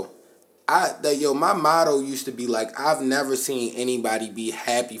nigga, my motto used to be like, I've never seen anybody be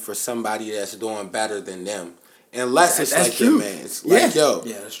happy for somebody that's doing better than them. Unless it's like true. your man's. Like, yo.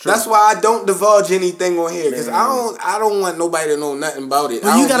 Yeah, that's true. That's why I don't divulge anything on here. Because I don't want nobody to know nothing about it.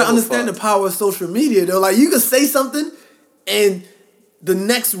 But you gotta understand the power of social media though. Like you can say something and the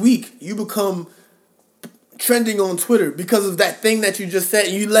next week you become trending on Twitter because of that thing that you just said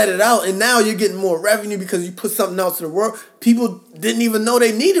and you let it out and now you're getting more revenue because you put something out to the world. people didn't even know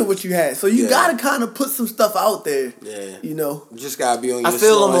they needed what you had. So you gotta kind of put some stuff out there. Yeah. You know. You just gotta be on your I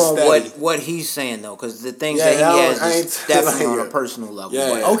feel him slow and on steady. what he's saying though, because the things Yeah, that he I has ain't is definitely like on a it. personal level. Yeah.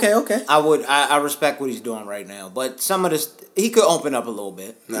 But Okay. I respect what he's doing right now, but some of this he could open up a little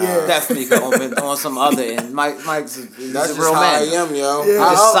bit. Nah. Yeah. Definitely could open on some other end. Mike's he's That's a just real how man. I am, yo. Yeah.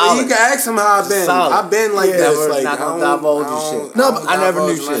 Just solid. You can ask him how I've been. Solid. I've been like Yeah. this. Never, Like, not gonna divulge his shit. No, don't but I never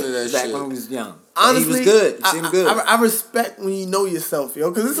knew divulge none of shit that back shit. when he was young. Honestly, he was good. He seemed good. I respect when you know yourself, yo,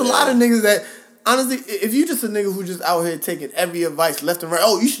 because there's a lot of niggas that, honestly, if you just a nigga who just out here taking every advice left and right,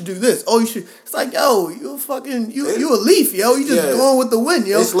 oh, you should do this, oh, you should, it's like, yo, you a fucking, you a leaf, yo, you just going with the wind,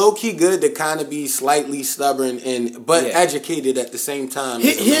 yo. It's low key good to kind of be slightly stubborn but Yeah. educated at the same time.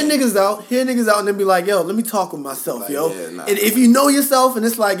 Hear niggas out, and then be like, yo, let me talk with myself, Like, yo. yeah, nah. And if you know yourself and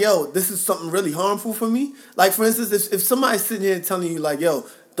it's like, yo, this is something really harmful for me. Like, for instance, if somebody's sitting here telling you, like, yo,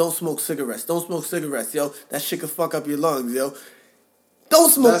 don't smoke cigarettes, yo, that shit could fuck up your lungs, yo. Don't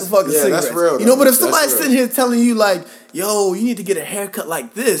smoke the fucking cigarettes. That's real, you know, though. but if That's somebody's real. sitting here telling you, like, yo, you need to get a haircut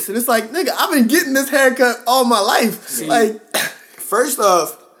like this, and it's like, nigga, I've been getting this haircut all my life. Like, First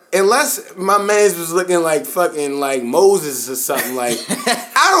off, unless my man's was looking like fucking like Moses or something, like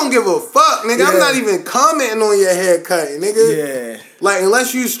I don't give a fuck, nigga. I'm Yeah. not even commenting on your haircut, nigga. yeah. Like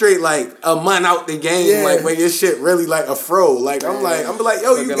unless you straight like a month out the game, Yeah. like when your shit really like a fro. Like I'm like, yo,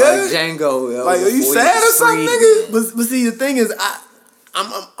 you Looking good? like Django, yo. Like, are you before sad was or something, freed. nigga? But see, the thing is,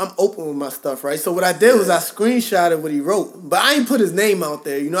 I'm open with my stuff, right? So what I did was I screenshotted what he wrote, but I ain't put his name out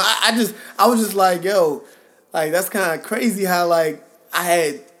there. You know, I was just like, yo, like that's kind of crazy how like I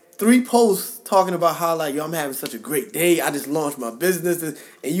had 3 posts talking about how like, yo, I'm having such a great day. I just launched my business, and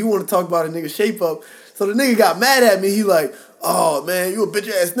you want to talk about a nigga shape up. So the nigga got mad at me. He like, oh man, you a bitch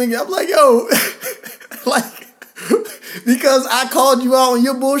ass nigga. I'm like, yo, like because I called you out on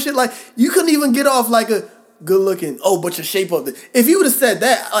your bullshit. Like you couldn't even get off like a good looking. Oh, but your shape up. If you would have said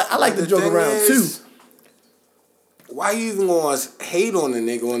that, I like to The joke thing around is, too. Why you even gonna hate on a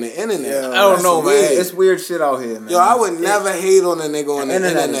nigga on the internet? Yeah. I don't That's know, man. weird. It's weird shit out here, man. Yo, I would never hate on a nigga on the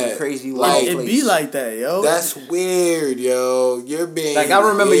internet is internet. a crazy like, wild It be like that, yo. that's weird, yo. You're being Like I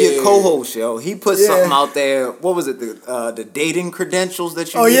remember your weird. co-host, yo. He put Yeah. something out there. What was it? The dating credentials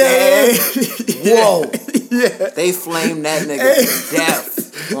that you Oh need yeah, to yeah. have? Whoa. Yeah. They flamed that nigga to death.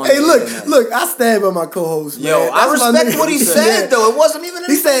 on Hey, the internet. look, I stand by my co-host, man. Yo, I That's my respect nigga. what he said though. It wasn't even.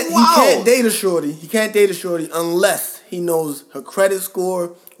 He said anything he wild. can't date a shorty. He can't date a shorty unless he knows her credit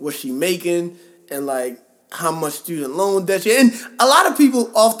score, what she making, and like how much student loan debt she. And a lot of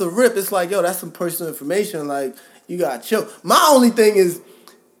people off the rip, it's like, yo, that's some personal information. Like you gotta chill. My only thing is,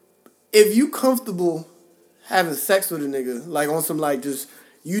 if you comfortable having sex with a nigga, like on some like just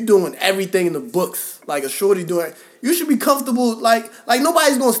you doing everything in the books, like a shorty doing, you should be comfortable. Like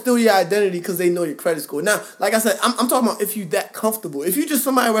nobody's gonna steal your identity because they know your credit score. Now, like I said, I'm talking about if you that comfortable. If you just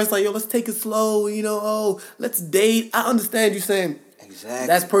somebody where it's like, yo, let's take it slow, you know, oh, let's date. I understand you saying Exactly.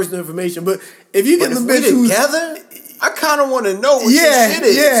 that's personal information, but if you get But the if bitch we who's together, I kind of want to know what Yeah, your shit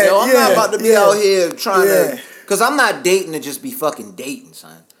is. yeah, yo. I'm not yeah, about to be yeah. out here trying Yeah. to, because I'm not dating to just be fucking dating,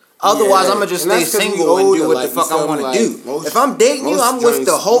 son. Otherwise, Yeah. I'm gonna just And stay that's 'cause we single and do older, what like, the fuck you I feel want me? to do. Like, most- If I'm dating you, most I'm with the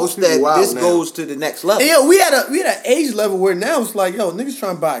joints- hopes most people that wild this now. goes to the next level. And yo, we at an age level where now it's like, yo, niggas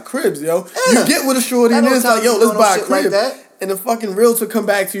trying to buy cribs, yo. Yeah. You get with a shorty Ain't and no then it's like, time yo, for let's doing buy a no shit like crib. that. And the fucking realtor come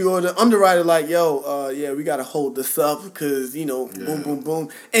back to you or the underwriter like, yo, yeah, we gotta hold this up because, you know, boom, boom, boom.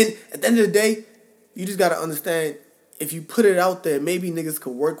 And at the end of the day, you just gotta understand, if you put it out there, maybe niggas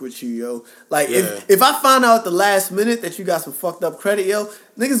could work with you, yo. Like, Yeah. if I find out at the last minute that you got some fucked up credit, yo,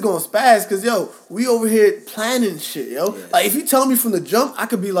 niggas gonna spaz because, yo, we over here planning shit, yo. Yeah. Like, if you tell me from the jump, I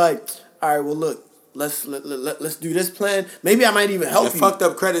could be like, all right, well, look, let's do this plan. Maybe I might even help And you. fucked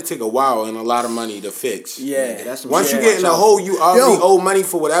up credit take a while and a lot of money to fix. Yeah. that's some Once shit you to get in the watch out hole, for. you already Yo. owe money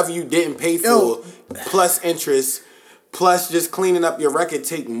for whatever you didn't pay for, Yo. plus interest, plus just cleaning up your record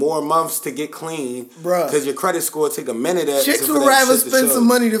take more months to get clean. Bruh. Because your credit score take a minute. Chicks for would that rather shit to spend show. some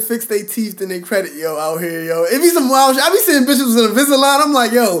money to fix their teeth than their credit, yo, out here, yo. It be some wild shit. I be seeing bitches in a Invisalign. I'm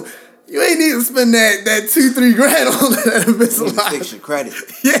like, yo, you ain't need to spend that 2-3 grand on that You need to fix Invisalign. your credit.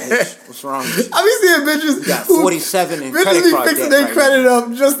 Yeah. Bitch, what's wrong with you? I be seeing bitches You got who- 47 in bitches credit be card fixing debt their right credit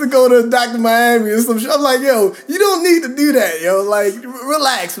up just to go to Dr. Miami or some shit. I'm like, yo, you don't need to do that, yo. Like,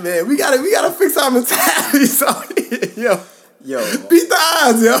 relax, man. We gotta fix our mentalities out here, yo. Yo, Beat the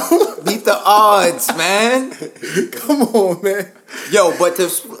odds, yo. beat the odds, man. Come on, man. Yo, but to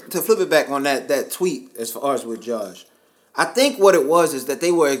flip it back on that tweet as far as with Josh, I think what it was is that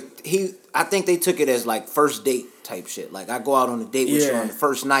I think they took it as like first date type shit. Like I go out on a date with you on the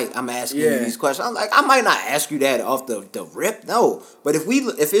first night, I'm asking you these questions. I'm like, I might not ask you that off the rip, no. But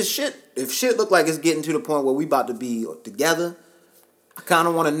if shit look like it's getting to the point where we about to be together, I kind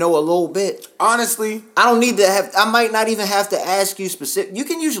of want to know a little bit. Honestly, I might not even have to ask you specific. You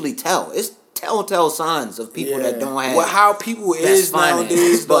can usually tell. It's telltale signs of people that don't have. Well, how people is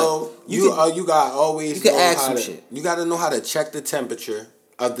nowadays, though, you got always. You can ask some shit. You got to know how to check the temperature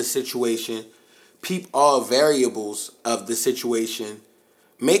of the situation, peep all variables of the situation,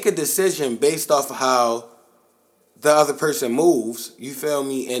 make a decision based off of how the other person moves. You feel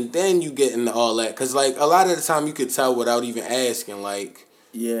me? And then you get into all that, cause like a lot of the time you could tell without even asking. Like.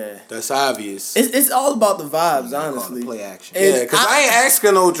 Yeah, that's obvious. It's all about the vibes, honestly. Play action. Yeah, because I ain't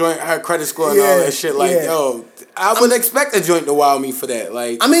asking no joint her credit score and all that shit. Like, yo, I would expect a joint to wow me for that.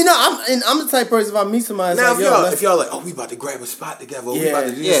 Like, I mean, no, I'm the type of person, if I meet somebody, now like, if y'all like, oh, we about to grab a spot together, we about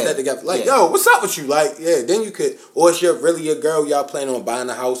to do this, that together. Like, yo, what's up with you? Like, then you could, or it's really your girl, y'all planning on buying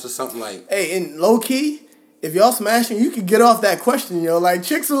a house or something like. Hey, and low key, if y'all smashing, you can get off that question, yo. Like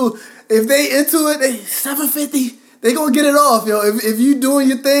chicks who, if they into it, they $750. They gonna get it off, yo. If you doing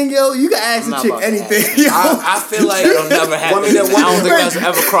your thing, yo, you can ask a chick anything. Yo. I feel like it'll never happen. I don't think that's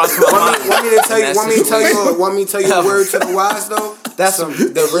ever crossed my mind. Want me to tell you a word to the wise though? That's some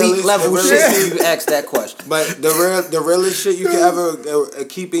elite level shit. If you ask that question. But the realest shit you can ever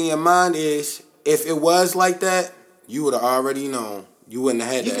keep in your mind is if it was like that, you would have already known. You wouldn't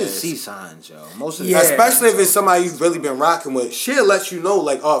have had You to can ask. see signs, yo. Most of especially if it's somebody you've really been rocking with, she'll let you know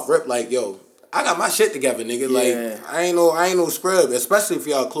like off rip, like yo. I got my shit together, nigga. Like I ain't no scrub, especially if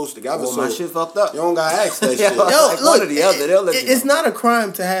y'all close together. Well, so my shit fucked up. You don't gotta ask that Yo, shit. like look, one or the other, they'll let you it's know. not a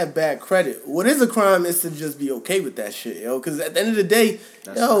crime to have bad credit. What is a crime is to just be okay with that shit, yo. Because at the end of the day,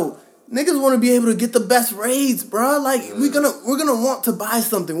 niggas want to be able to get the best rates, bro. Like we're gonna want to buy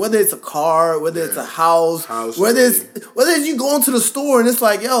something, whether it's a car, whether it's a house whether it's you going to the store and it's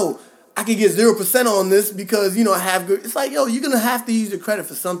like, yo, I can get 0% on this because, I have good. It's like, yo, you're going to have to use your credit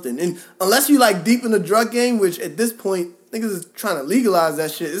for something. And unless you like deep in the drug game, which at this point, niggas is trying to legalize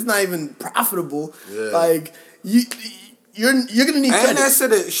that shit. It's not even profitable. Yeah. Like, you're going to need credit. And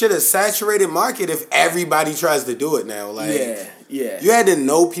that shit a saturated market if everybody tries to do it now. Like, yeah. You had to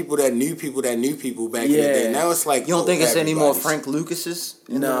know people that knew people that knew people back in the day. Now it's like, you don't think it's any more Frank Lucases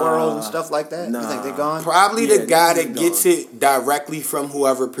in the world and stuff like that? You think they're gone? Probably the guy that gets it directly from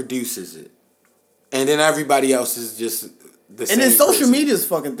whoever produces it. And then everybody else is just the same. And then social person. media's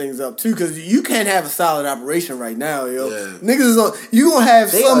fucking things up too, because you can't have a solid operation right now, yo. Yeah. Niggas is on. You gonna have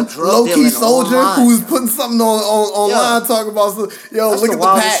some low key soldier who's putting something online talking about, yo, that's look the at the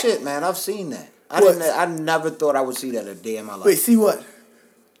wildest pack. shit, man. I've seen that. I never thought I would see that a day in my life. Wait, see what?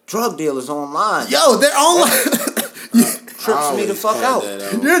 Drug dealers online. Yo, they're online. Trips me the fuck out.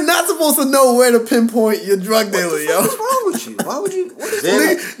 You're not supposed to know where to pinpoint your drug dealer, yo. What's wrong with you? Why would you?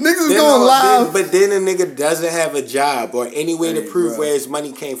 Niggas is going live. But then a nigga doesn't have a job or any way to prove where his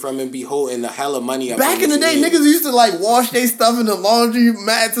money came from and be holding the hella money up. Back in the day, niggas used to like wash their stuff in the laundry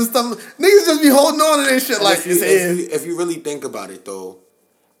mats and stuff. Niggas just be holding on to their shit like this. If you really think about it though,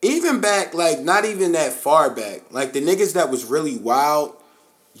 even back, like not even that far back, like the niggas that was really wild,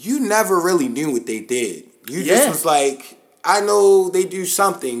 you never really knew what they did. You just was like, I know they do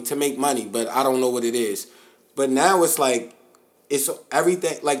something to make money, but I don't know what it is. But now it's like, it's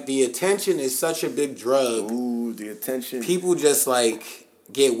everything, like the attention is such a big drug. Ooh, the attention. People just like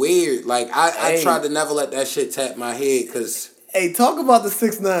get weird. Like I try to never let that shit tap my head because. Hey, talk about the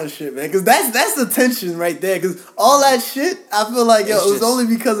 6ix9ine shit, man, because that's attention right there. Because all that shit, I feel like it was only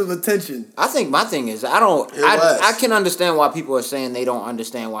because of attention. I think my thing is I can understand why people are saying they don't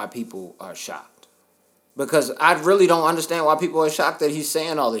understand why people are shocked. Because I really don't understand why people are shocked that he's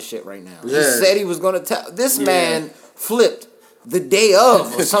saying all this shit right now. Yeah. He said he was going to tell. This man flipped the day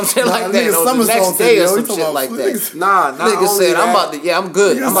of or some shit like that. Or the next day or some shit like that. Nah, nigga said, I'm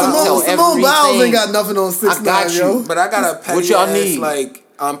good. I'm about to tell everything. Simone Biles ain't got nothing on 6ix9ine, I got you. Yo. But I got a petty what y'all need? Like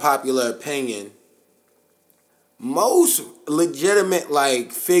unpopular opinion. Most legitimate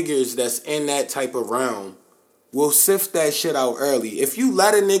like figures that's in that type of realm will sift that shit out early. If you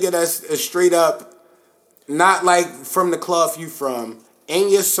let a nigga that's a straight up not like from the cloth you from in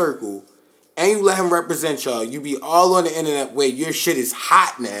your circle and you let him represent y'all, you be all on the internet where your shit is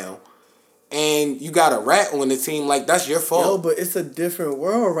hot now and you got a rat on the team, like that's your fault. Yo, but it's a different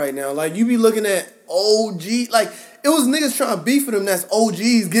world right now. Like you be looking at OG, like it was niggas trying to beef for them that's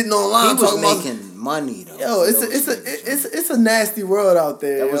OGs getting online. He was making money though. Yo, it's a nasty world out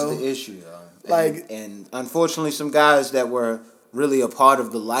there. That was the issue though. And unfortunately some guys that were really a part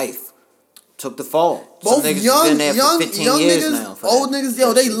of the life took the fall. Both Some niggas young, been there young, for 15 young years niggas, now. old niggas,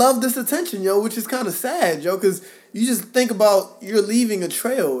 yo, they shit. love this attention, yo, which is kind of sad, yo, because you just think about you're leaving a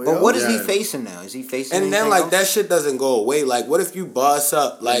trail, yo. But what is he Yeah. facing now? Is he facing And then anything like else? that shit doesn't go away. Like what if you boss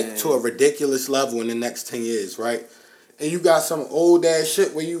up like Yeah. to a ridiculous level in the next 10 years, right? And you got some old ass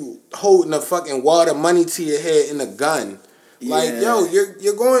shit where you holding a fucking wad of money to your head in a gun. Like, Yeah. yo,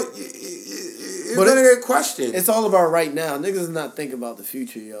 you're going you're But gonna get questioned. It's all about right now. Niggas is not thinking about the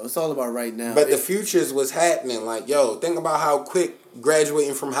future, yo. It's all about right now. But the future is what's happening. Like, yo, think about how quick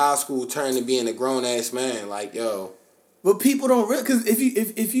graduating from high school turned to being a grown ass man. Like, yo. But people don't really, because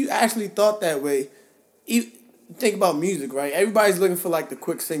if you actually thought that way, think about music, right? Everybody's looking for like the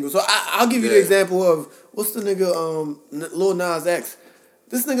quick single. So I'll give you the Yeah. example of what's the nigga Lil Nas X.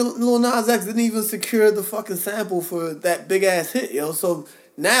 This nigga Lil Nas X didn't even secure the fucking sample for that big ass hit, yo. So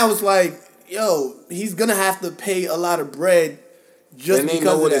now it's like, yo, he's gonna have to pay a lot of bread just And they because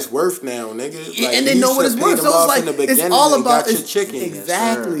know of what that. it's worth now, nigga. Yeah, Like, and they you know what should it's pay worth. them So it's off like in the it's beginning all and about got your it's, chicken.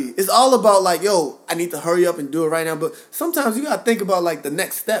 exactly. It's all about like, yo, I need to hurry up and do it right now. But sometimes you gotta think about like the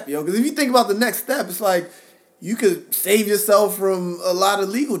next step, yo. Because if you think about the next step, it's like you could save yourself from a lot of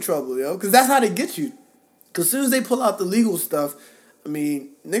legal trouble, yo. Because that's how they get you. Because as soon as they pull out the legal stuff, I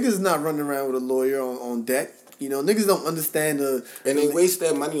mean, niggas is not running around with a lawyer on deck. You know, niggas don't understand the... And they waste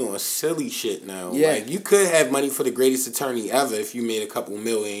their money on silly shit now. Yeah. Like, you could have money for the greatest attorney ever if you made a couple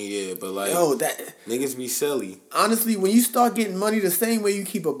million a year, but like, Yo, that... niggas be silly. Honestly, when you start getting money the same way you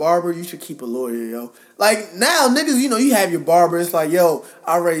keep a barber, you should keep a lawyer, yo. Like, now, niggas, you know, you have your barber. It's like, yo,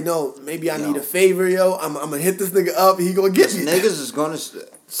 I already know. Maybe I need a favor, yo. I'm going to hit this nigga up. He going to get me. Niggas is gonna...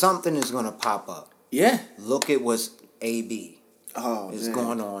 Something is gonna pop up. Yeah. Look at what's AB. Oh, Is man.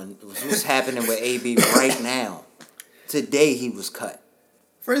 going on. What's happening with AB right now? Today he was cut.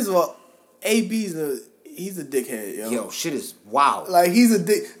 First of all, AB's he's a dickhead, yo. Yo, shit is wild. Like, he's a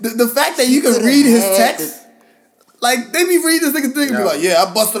dick. The fact that you can could've read his had text... Like, they be reading this nigga thing and be like, yeah,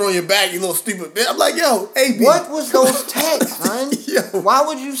 I busted on your back, you little stupid bitch. I'm like, yo, AB. What was those texts, son? Yo. Why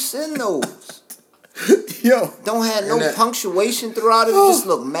would you send those? Yo. Don't have no And that- punctuation throughout it. It just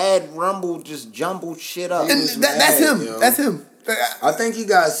look mad, rumble, just jumbled shit up. And was that's mad, him. yo. That's him. I think he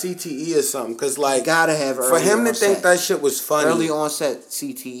got CTE or something, because like, Gotta have for early him to onset. think that shit was funny. Early onset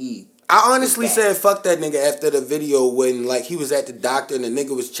CTE. I honestly It's said fuck that nigga after the video when like he was at the doctor and the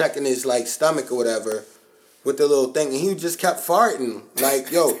nigga was checking his like stomach or whatever with the little thing and he just kept farting.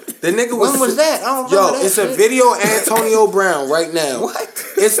 Like, yo, the nigga was... When was that? I don't Yo, remember that it's a shit. video of Antonio Brown right now. What?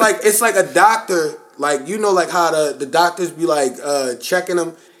 It's like a doctor, like, you know, like how the doctors be like checking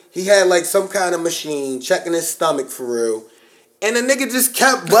him. He had like some kind of machine checking his stomach for real. And the nigga just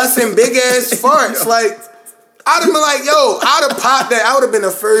kept busting big ass farts. Like, I'd have been like, yo, I'd have popped that. I would have been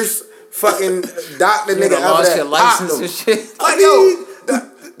the first fucking doctor You nigga done ever lost that your popped license him. and shit. Like, yo,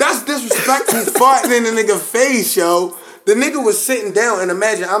 that's disrespectful farting in the nigga face, yo. The nigga was sitting down, and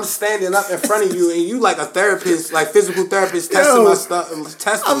imagine I'm standing up in front of you, and you like a therapist, like physical therapist, testing Yo. my stuff,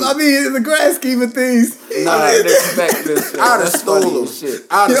 testing me. I mean, in the grand scheme of things, I didn't expect this shit. I'd have That's stole funny him. as shit.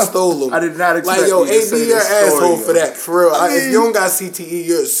 I'd have Yo. stole him. I did not expect Like, yo, you to say AB, you're an this story, asshole yo. for that. For real. I If mean- you don't got CTE,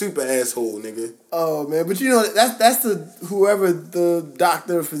 you're a super asshole, nigga. oh man, but you know that's the whoever the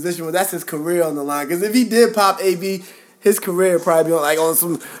doctor or physician was. That's his career on the line. Because if he did pop AB, his career would probably be on, like on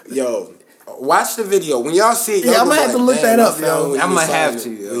some. Yo, watch the video. When y'all see it, Yeah, y'all I'ma gonna have be to like, look "Damn, that I up, found yo. when you I'ma was have on to,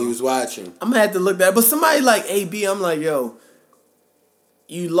 it, yo. when you was watching. I'm gonna have to look that. But somebody like AB, I'm like, yo,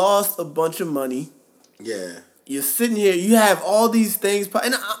 you lost a bunch of money. Yeah. You're sitting here. You have all these things,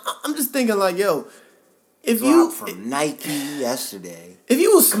 and I'm just thinking like, yo, if you Dropped from Nike yesterday. if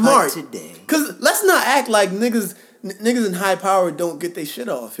you was smart today. cause let's not act like niggas in high power don't get their shit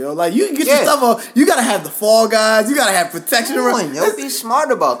off, yo. Like you can get Yeah. your stuff off. You gotta have the fall guys. You gotta have protection Come around. on, yo, be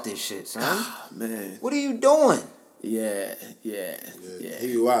smart about this shit, son. Man, What are you doing? yeah. He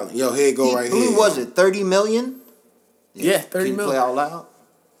be wildin'. Yo, here you go right here. Who was it? 30 million? Yeah, Can 30 you mil. play out loud?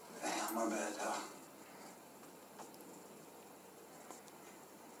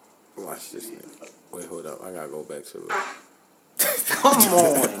 Watch this nigga. Wait, hold up. I gotta go back to it. Come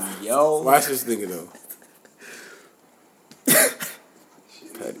on, yo. Watch this nigga though.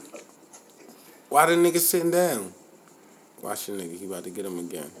 Petty. Why the nigga sitting down? Watch the nigga. He about to get him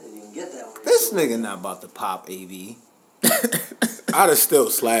again. This nigga not about to pop AB. I'd have still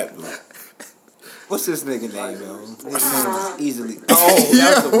slapped him. What's this nigga name, yo? His name is easily. Oh,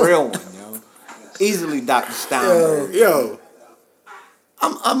 that's the real one, yo. Easily Dr. Steinberg. Yo.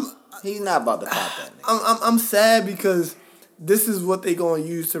 He's not about to pop that nigga. I'm sad because this is what they gonna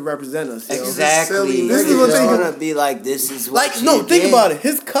use to represent us, yo. Exactly. silly This This is what is they gonna be like. This is what Like, you no, think get. about it.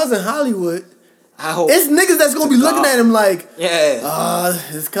 His cousin Hollywood I hope. It's niggas that's gonna be looking at him like, Yeah.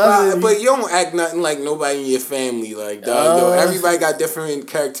 his cousin. But you don't act nothing like nobody in your family. Like, dog, yo, everybody got different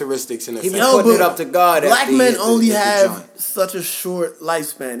characteristics in the He be family. putting it up to God. Black after he men hit the- only hit the have joint. such a short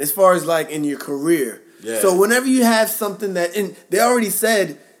lifespan as far as like in your career. Yeah. So whenever you have something that, and they already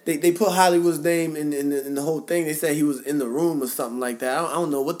said they put Hollywood's name in the whole thing. They said he was in the room or something like that. I don't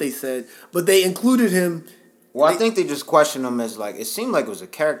know what they said, but they included him. Well, I think they just questioned him as like, it seemed like it was a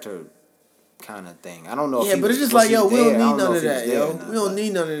character kind of thing. I don't know. Yeah, if he but was, it's just was like, he yo, we there? don't I need know none if of he was that, there yo. or not, We don't but-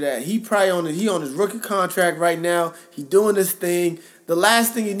 need none of that. He probably he on his rookie contract right now. He doing this thing. The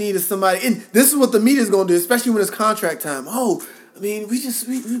last thing you need is somebody, and this is what the media's gonna do, especially when it's contract time. Oh, I mean, we That's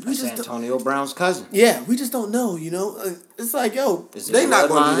just Antonio Brown's cousin. yeah, we just don't know, you know. It's like, yo, Is it They not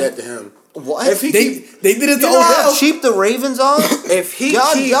gonna bloodline? do that to him. What? If he they keep, did it to You know how Odell. cheap the Ravens are? if he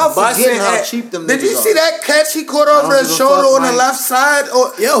Y'all- keep y'all busting forgetting how at, cheap them did you niggas see are. that catch he caught I over don't his give a shoulder fuck, on the Mike. left side?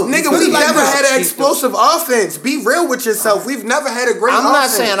 Or Yo, nigga, because we like never how had an cheap explosive offense. Be real with yourself. We've never had a great I'm not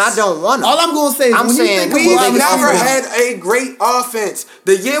offense. saying I don't want All them. I'm gonna say is I'm when saying you think we We've about Well, never offense. had a great offense.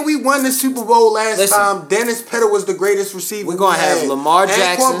 The year we won the Super Bowl last Listen. time, Dennis Pettit was the greatest receiver. We're gonna we have had. Lamar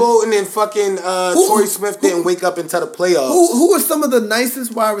Jackson. Anquan Bolton and fucking Torrey Smith didn't wake up into the playoffs. who are some of the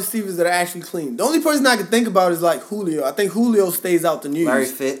nicest wide receivers that are actually clean? The only person I can think about is like Julio. I think Julio stays out the news. Larry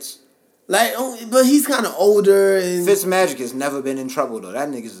Fitz. Like, but he's kind of older and Fitzmagic has never been in trouble though. That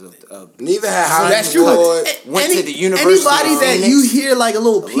nigga's a Neither had So Hollywood. that's true. Went to the University Anybody of that Phoenix. you hear like a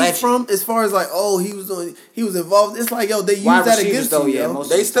little peep Legend. from, as far as like, oh, he was involved. It's like, yo, they use Wide that receivers, against though, you, yeah, yo. most-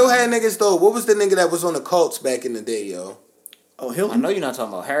 They still had niggas though. What was the nigga that was on the Colts back in the day, yo? Oh, I Hilton. know you're not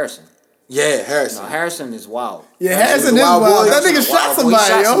talking about Harrison. Yeah, Harrison. No, Harrison is wild. Yeah, Harrison Harrison is wild wild. boy. That nigga Harrison a shot wild boy. He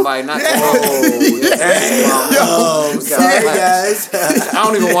somebody, shot yo. somebody, not Yeah. Oh, sorry guys. I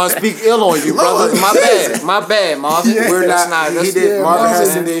don't even want to speak ill on you, brother. My bad, Marvin. Yeah. We're not. That's- He did. yeah, Marvin Marvin.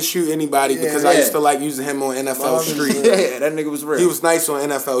 Harrison didn't shoot anybody because I Yeah. used to like using him on NFL Marvin. Street. Yeah, that nigga was real. He was nice on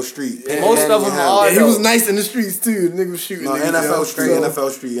NFL Street. Most of them are. Yeah, he was nice in the streets too. The nigga was shooting. No, niggas, NFL yo. Street, So, NFL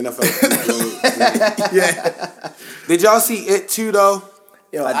Street, NFL Street. Yeah. Did y'all see It too though?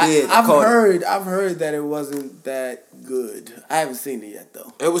 Yo, I did. I I've caught heard that it wasn't that good. I haven't seen it yet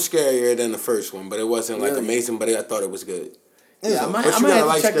though. It was scarier than the first one, but it wasn't like Really? amazing. But I thought it was good. Yeah, I might But you have gotta to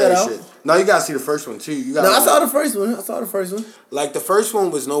like check scary that out. shit. No, you gotta see the first one too. You gotta. No, I like- saw the first one. Like the first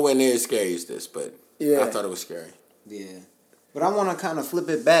one was nowhere near as scary as this, but Yeah. I thought it was scary. Yeah. But I want to kind of flip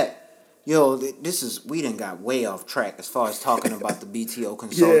it back. Yo, we done got way off track as far as talking about the BTO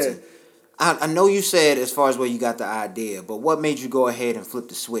consulting. I know you said as far as where you got the idea, but what made you go ahead and flip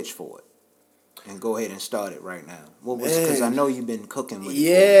the switch for it? And go ahead and start it right now. What was, because I Man. know you've been cooking with it.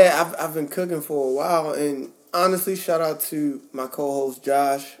 Yeah, I've been cooking for a while, and honestly, shout out to my co-host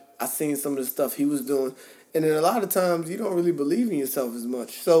Josh. I seen some of the stuff he was doing, and then a lot of times you don't really believe in yourself as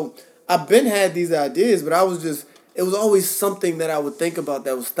much. So I've been had these ideas, but it was always something that I would think about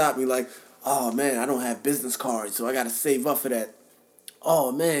that would stop me. Like, oh man, I don't have business cards, so I got to save up for that.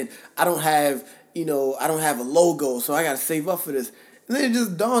 Oh man, I don't have a logo, so I got to save up for this. And then it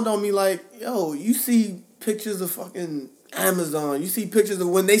just dawned on me like, yo, you see pictures of fucking Amazon. You see pictures of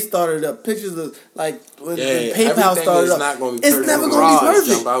when they started up. Pictures of like when PayPal everything started is up. not gonna be It's perfect. never The gonna be garage perfect.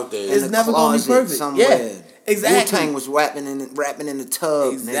 jump out there. It's In the never gonna be closet perfect. somewhere. Yeah, exactly. Wu-Tang was rapping in the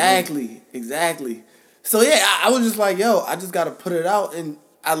tub. Exactly. So yeah, I was just like, yo, I just gotta put it out, and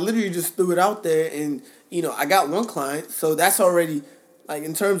I literally just threw it out there, and I got one client, so that's already like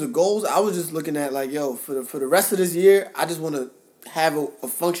in terms of goals. I was just looking at like, yo, for the rest of this year, I just want to have a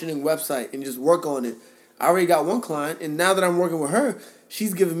functioning website and just work on it. I already got one client, and now that I'm working with her,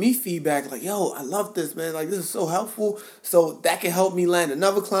 she's giving me feedback like, yo, I love this, man. Like, this is so helpful. So that can help me land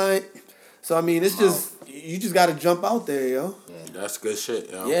another client. So, I mean, it's just, you just got to jump out there, yo. That's good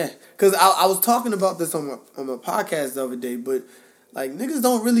shit, yo. Yeah. Because I was talking about this on my podcast the other day, but, like, niggas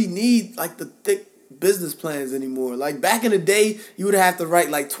don't really need, like, the thick business plans anymore. Like, back in the day, you would have to write,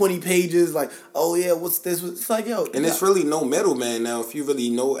 like, 20 pages, like, oh, yeah, what's this? It's like, yo. And it's really no middleman now. If you really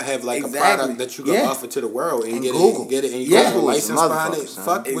have like Exactly. a product that you can Yeah. offer to the world and get Google. it, and you Yeah. got a Google is license behind it, motherfucker, son.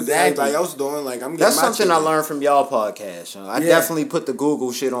 fuck what Exactly. everybody else doing. Like I'm getting That's my something shit I in. learned from y'all podcast. I Yeah. definitely put the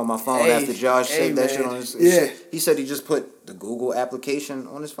Google shit on my phone Hey, after Josh hey, said that man. shit on his. Yeah. He said he just put the Google application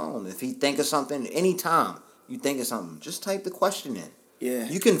on his phone. If he think of something, anytime you think of something, just type the question in. Yeah.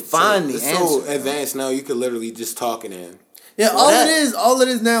 You can find the It's answer. so advanced now. You could literally just talk it in. Yeah, Well, all it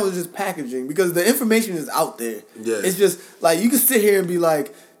is now is just packaging because the information is out there. Yeah. It's just like you can sit here and be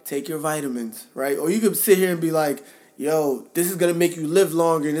like, take your vitamins, right? Or you could sit here and be like, yo, this is gonna make you live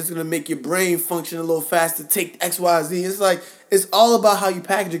longer and this is gonna make your brain function a little faster. Take XYZ. It's like it's all about how you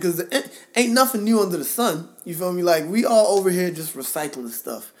package it because ain't nothing new under the sun. You feel me? Like we all over here just recycling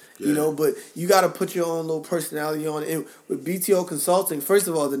stuff. You know, but you got to put your own little personality on it. And with BTO Consulting, first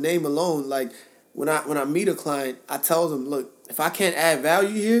of all, the name alone, like when I meet a client, I tell them, look, if I can't add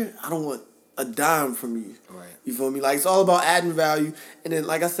value here, I don't want a dime from you. Right. You feel me? Like, it's all about adding value. And then,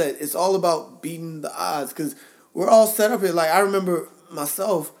 like I said, it's all about beating the odds, because we're all set up here. Like, I remember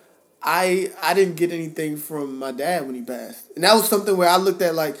myself, I didn't get anything from my dad when he passed. And that was something where I looked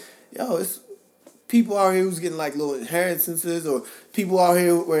at like, yo, it's people out here who's getting like little inheritances, or people out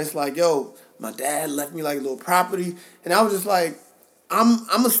here where it's like, yo, my dad left me like a little property. And I was just like,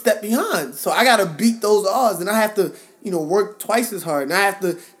 I'm a step behind. So I got to beat those odds, and I have to, work twice as hard. And I have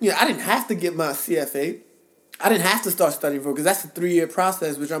to, I didn't have to get my CFA. I didn't have to start studying for it, because that's a 3-year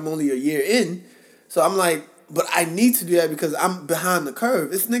process, which I'm only a year in. So I'm like, but I need to do that because I'm behind the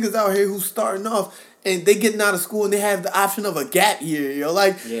curve. It's niggas out here who's starting off and they getting out of school and they have the option of a gap year, yo.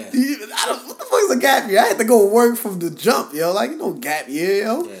 Like, yeah. What the fuck is a gap year? I had to go work from the jump, yo. Like, gap year,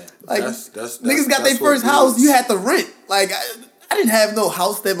 yo. Yeah. Like, That's niggas got their first house, you had to rent. Like, I didn't have no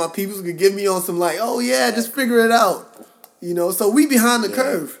house that my peoples could give me on some like, oh yeah, just figure it out. So we behind the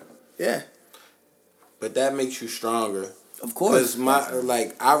curve. Yeah. But that makes you stronger. Of course.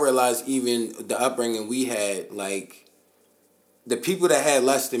 Because I realized even the upbringing we had, like, the people that had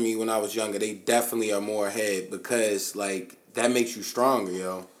less than me when I was younger, they definitely are more ahead, because, like, that makes you stronger,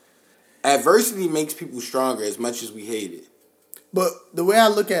 yo. Adversity makes people stronger as much as we hate it. But the way I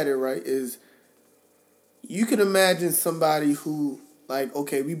look at it, right, is you can imagine somebody who, like,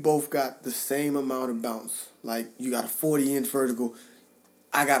 okay, we both got the same amount of bounce. Like, you got a 40-inch vertical,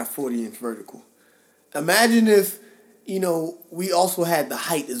 I got a 40-inch vertical. Imagine if, we also had the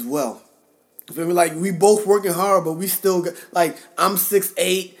height as well. You feel me? Like, we both working hard, but we still got, like, I'm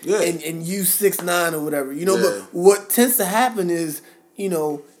 6'8", and you 6'9", or whatever. But what tends to happen is,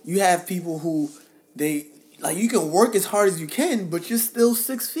 you have people who, you can work as hard as you can, but you're still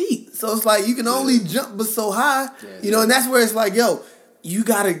 6 feet. So it's like, you can only jump but so high, and that's where it's like, yo, you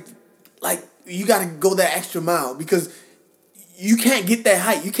gotta go that extra mile, because you can't get that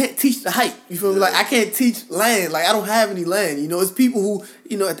height. You can't teach the height. You feel me? Like, I can't teach land. Like, I don't have any land. It's people who,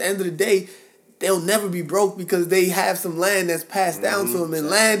 at the end of the day, they'll never be broke because they have some land that's passed down to them, and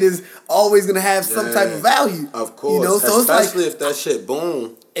land is always going to have some type of value. Of course. So especially it's if that shit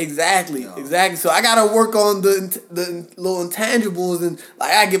boom. Exactly. So I got to work on the little intangibles, and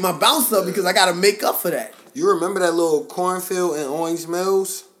like, I get my bounce up because I got to make up for that. You remember that little cornfield in Owings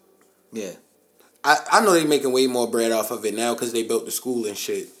Mills? Yeah. I know they making way more bread off of it now because they built the school and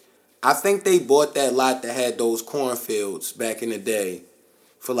shit. I think they bought that lot that had those cornfields back in the day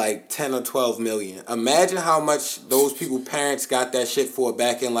for like 10 or 12 million. Imagine how much those people parents got that shit for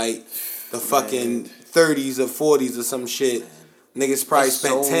back in like the fucking 30s or 40s or some shit. Niggas probably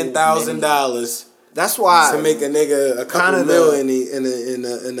spent $10,000. That's why to make a nigga a couple mil in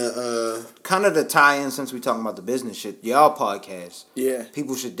the kind of the tie-in, since we talking about the business shit, y'all podcast. Yeah,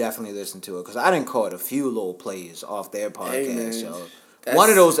 people should definitely listen to it, because I done caught a few little plays off their podcast, yo. That's... One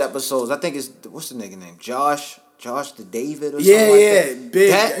of those episodes, I think it's, what's the nigga name? Josh the David or something like that. Yeah,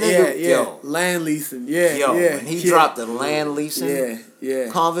 big. That nigga, yo. Land leasing. When he dropped the land leasing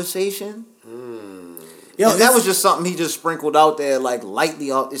conversation. Yo, and that was just something he just sprinkled out there, like,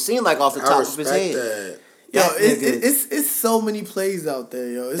 lightly off. It seemed like off the top of his head. That. Yo, it's so many plays out there,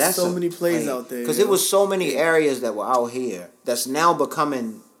 yo. It's so many plays out there. Because it was so many areas that were out here that's now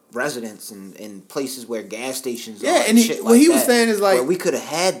becoming residents and places where gas stations are. Yeah, and shit what he was saying is like, we could have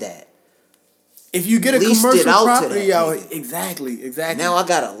had that. If you get a commercial property out, exactly. Now I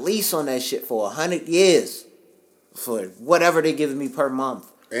got a lease on that shit for 100 years for whatever they giving me per month.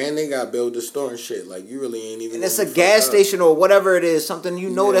 And they got build the store and shit. Like, you really ain't even. And it's a gas station or whatever it is, something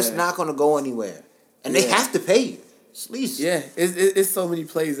that's not gonna go anywhere, and they have to pay you. It's lease. Yeah, it's so many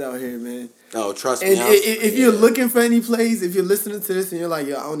plays out here, man. Oh, trust me. And if you're looking for any plays, if you're listening to this and you're like,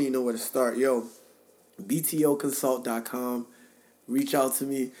 yo, I don't even know where to start, yo, btoconsult.com. Reach out to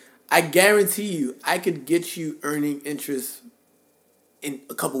me. I guarantee you, I could get you earning interest in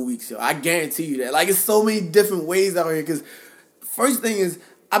a couple weeks, yo. I guarantee you that. Like, it's so many different ways out here. Because first thing is,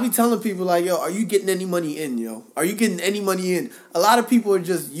 I be telling people, like, yo, are you getting any money in, yo? Are you getting any money in? A lot of people are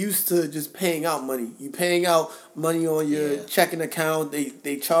just used to just paying out money. You paying out money on your checking account.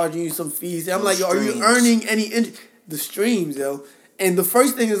 They charging you some fees. I'm like, yo, are you earning any the streams, yo? And the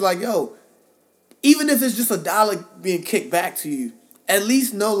first thing is like, yo, even if it's just $1 being kicked back to you, at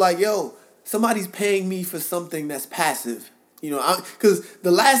least know, like, yo, somebody's paying me for something that's passive. Because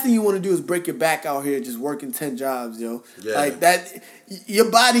the last thing you want to do is break your back out here just working 10 jobs, yo. Yeah. Like, that, your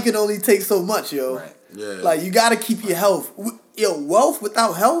body can only take so much, yo. Right. Yeah. Like, you got to keep your health. wealth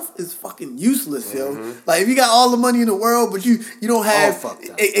without health is fucking useless, yo. Like if you got all the money in the world, but you don't have fucked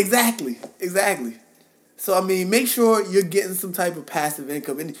up. Exactly. So I mean, make sure you're getting some type of passive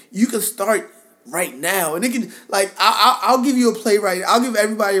income, and you can start right now. And it can like I'll give you a play right. I'll give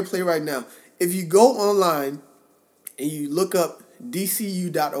everybody a play right now. If you go online and you look up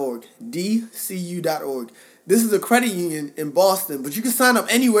DCU.org, DCU.org. This is a credit union in Boston, but you can sign up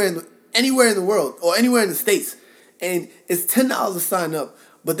anywhere in the world or anywhere in the States. And it's $10 to sign up,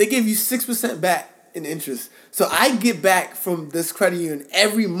 but they give you 6% back in interest. So I get back from this credit union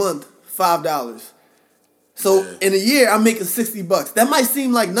every month $5. So in a year, I'm making $60. That might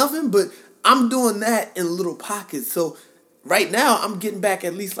seem like nothing, but I'm doing that in little pockets. So right now, I'm getting back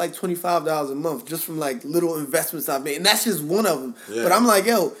at least like $25 a month just from like little investments I've made. And that's just one of them. Yeah. But I'm like,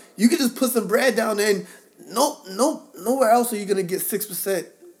 yo, you can just put some bread down there and nowhere else are you going to get 6%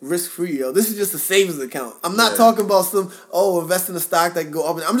 risk-free, yo. This is just a savings account. I'm not talking about invest in a stock that can go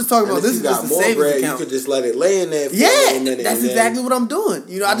up. I'm just talking about this is just a savings bread, account. You could just let it lay in there for a minute. That's exactly what I'm doing.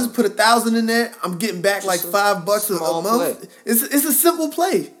 You know, I just put $1,000 in there. I'm getting back like $5 a month. Play. It's a simple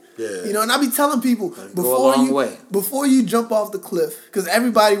play. Yeah. You know, and I be telling people before you jump off the cliff, because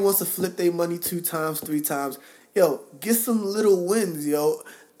everybody wants to flip their money 2 times, 3 times. Yo, get some little wins, yo.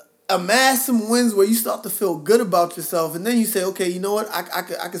 Amass some wins where you start to feel good about yourself, and then you say, okay, you know what?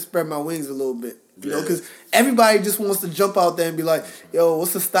 I could spread my wings a little bit. You know, because everybody just wants to jump out there and be like, yo,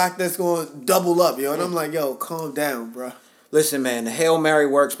 what's the stock that's going to double up, yo? And I'm like, yo, calm down, bro. Listen, man, the Hail Mary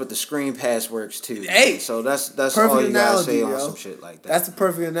works, but the screen pass works too. Hey, so that's all you gotta say on some shit like that. That's a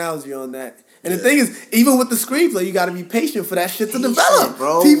perfect analogy on that. And the thing is, even with the screenplay, you got to be patient for that shit to develop.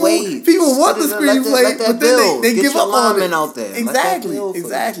 Bro, people want the screenplay, but then they give up on it. Out there.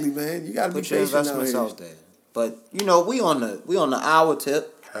 Exactly, man. You got to be patient investments out there. But you know, we on the hour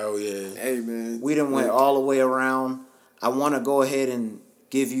tip. Hell yeah. Hey, man. We done went all the way around. I want to go ahead and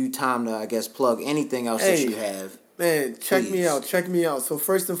give you time to, I guess, plug anything else that you have. Man, check me out. So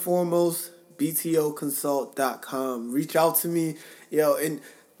first and foremost, btoconsult.com. Reach out to me, yo, and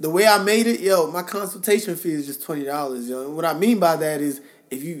the way I made it, yo, my consultation fee is just $20, yo. And what I mean by that is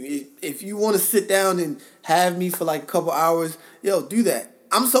if you want to sit down and have me for like a couple hours, yo, do that.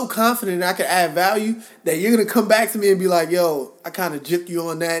 I'm so confident I can add value that you're going to come back to me and be like, yo, I kind of gypped you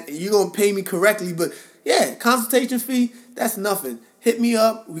on that, and you're going to pay me correctly. But yeah, consultation fee, that's nothing. Hit me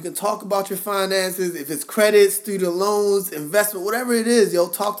up. We can talk about your finances. If it's credit, student loans, investment, whatever it is, yo,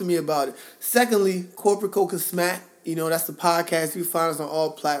 talk to me about it. Secondly, Corporate Coke and Smack. You know, that's the podcast. You find us on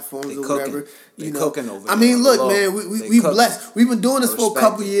all platforms or whatever. You know, cooking over there. I mean, look, man, we blessed. We've been doing this for a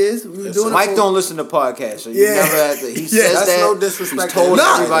couple years. Mike don't listen to podcasts, so you never have to. He says that's that. no disrespect. He's told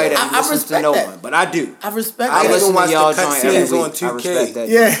everybody that he listens to no one, but I do. I respect I that. listen to y'all joint every week. On 2K. I respect that.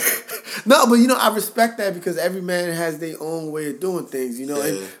 Yeah. No, but you know, I respect that because every man has their own way of doing things, you know.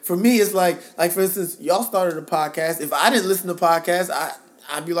 And for me, it's like for instance, y'all started a podcast. If I didn't listen to podcasts,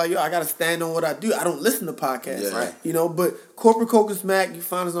 I'd be like, yo, I got to stand on what I do. I don't listen to podcasts, right? You know, but Corporate Coke and Smack, you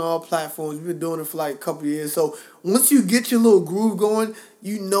find us on all platforms. We've been doing it for like a couple of years. So once you get your little groove going,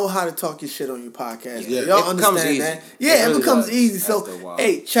 you know how to talk your shit on your podcast. Yeah. Y'all understand that? Yeah, it becomes easy. So,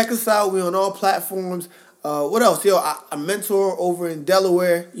 hey, check us out. We're on all platforms. What else? Yo, I mentor over in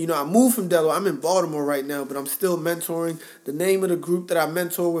Delaware. You know, I moved from Delaware. I'm in Baltimore right now, but I'm still mentoring. The name of the group that I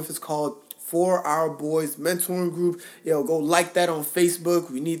mentor with is called For Our Boys Mentoring Group. Yo, go like that on Facebook.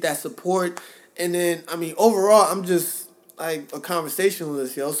 We need that support. And then, I mean, overall, I'm just like a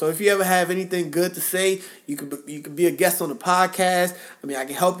conversationalist, yo. So if you ever have anything good to say, you could be a guest on the podcast. I mean, I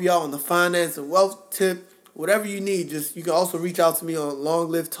can help you out on the finance and wealth tip. Whatever you need, just you can also reach out to me on Long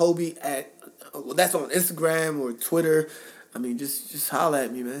Live Toby that's on Instagram or Twitter. I mean, just holler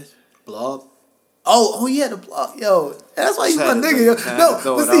at me, man. Blog. Oh yeah, the blog, yo. That's why you my nigga, yo.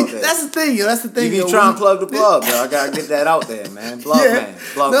 No, but see, that's the thing, yo. That's the thing. You be trying to plug the blog, yo. I gotta get that out there, man. Blog man,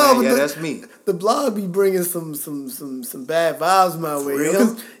 that's me. The blog be bringing some bad vibes my way,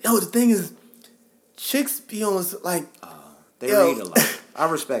 real? Yo, the thing is, chicks be on like. They read a lot. I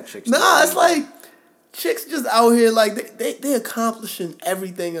respect chicks. Nah, it's like chicks just out here like they accomplishing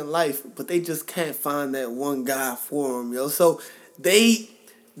everything in life, but they just can't find that one guy for them, yo. So they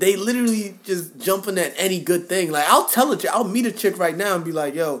literally just jumping at any good thing. Like, I'll meet a chick right now and be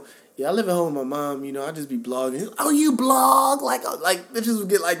like, yo, yeah, I live at home with my mom, you know, I just be blogging. Oh, you blog? Like bitches would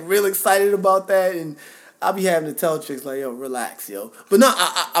get, like, real excited about that, and I'll be having to tell chicks, like, yo, relax, yo. But no,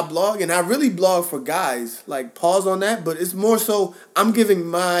 I blog, and I really blog for guys. Like, pause on that, but it's more so I'm giving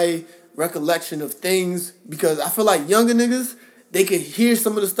my recollection of things, because I feel like younger niggas, they could hear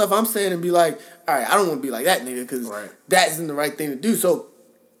some of the stuff I'm saying and be like, all right, I don't want to be like that nigga, because that isn't the right thing to do. So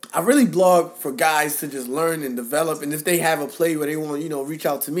I really blog for guys to just learn and develop. And if they have a play where they want, reach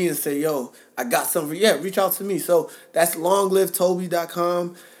out to me and say, yo, I got something. Yeah, reach out to me. So that's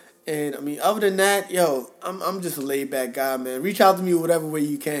longlivetoby.com. And I mean, other than that, yo, I'm just a laid back guy, man. Reach out to me whatever way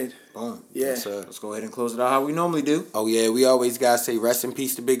you can. Boom. Yeah. Yes, sir. Let's go ahead and close it out how we normally do. Oh, yeah, we always got to say rest in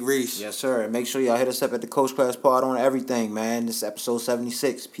peace to Big Reese. Yes, sir. And make sure y'all hit us up at the Coach Class Pod on everything, man. This is episode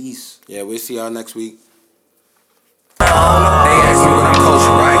 76. Peace. Yeah, we'll see y'all next week. They ask me what I'm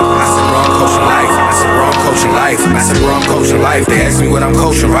coaching, right? I said, bro, I'm coaching life. I said, bro, I'm coaching life. I said, bro, I'm coaching life. They ask me what I'm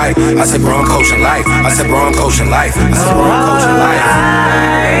coaching, right? I said, bro, I'm coaching life. I said, bro, I'm coaching life. I said, bro, I'm coaching life.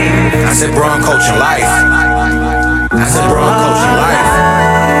 I said, bro, I'm coaching life. I said, bro, I'm coaching life.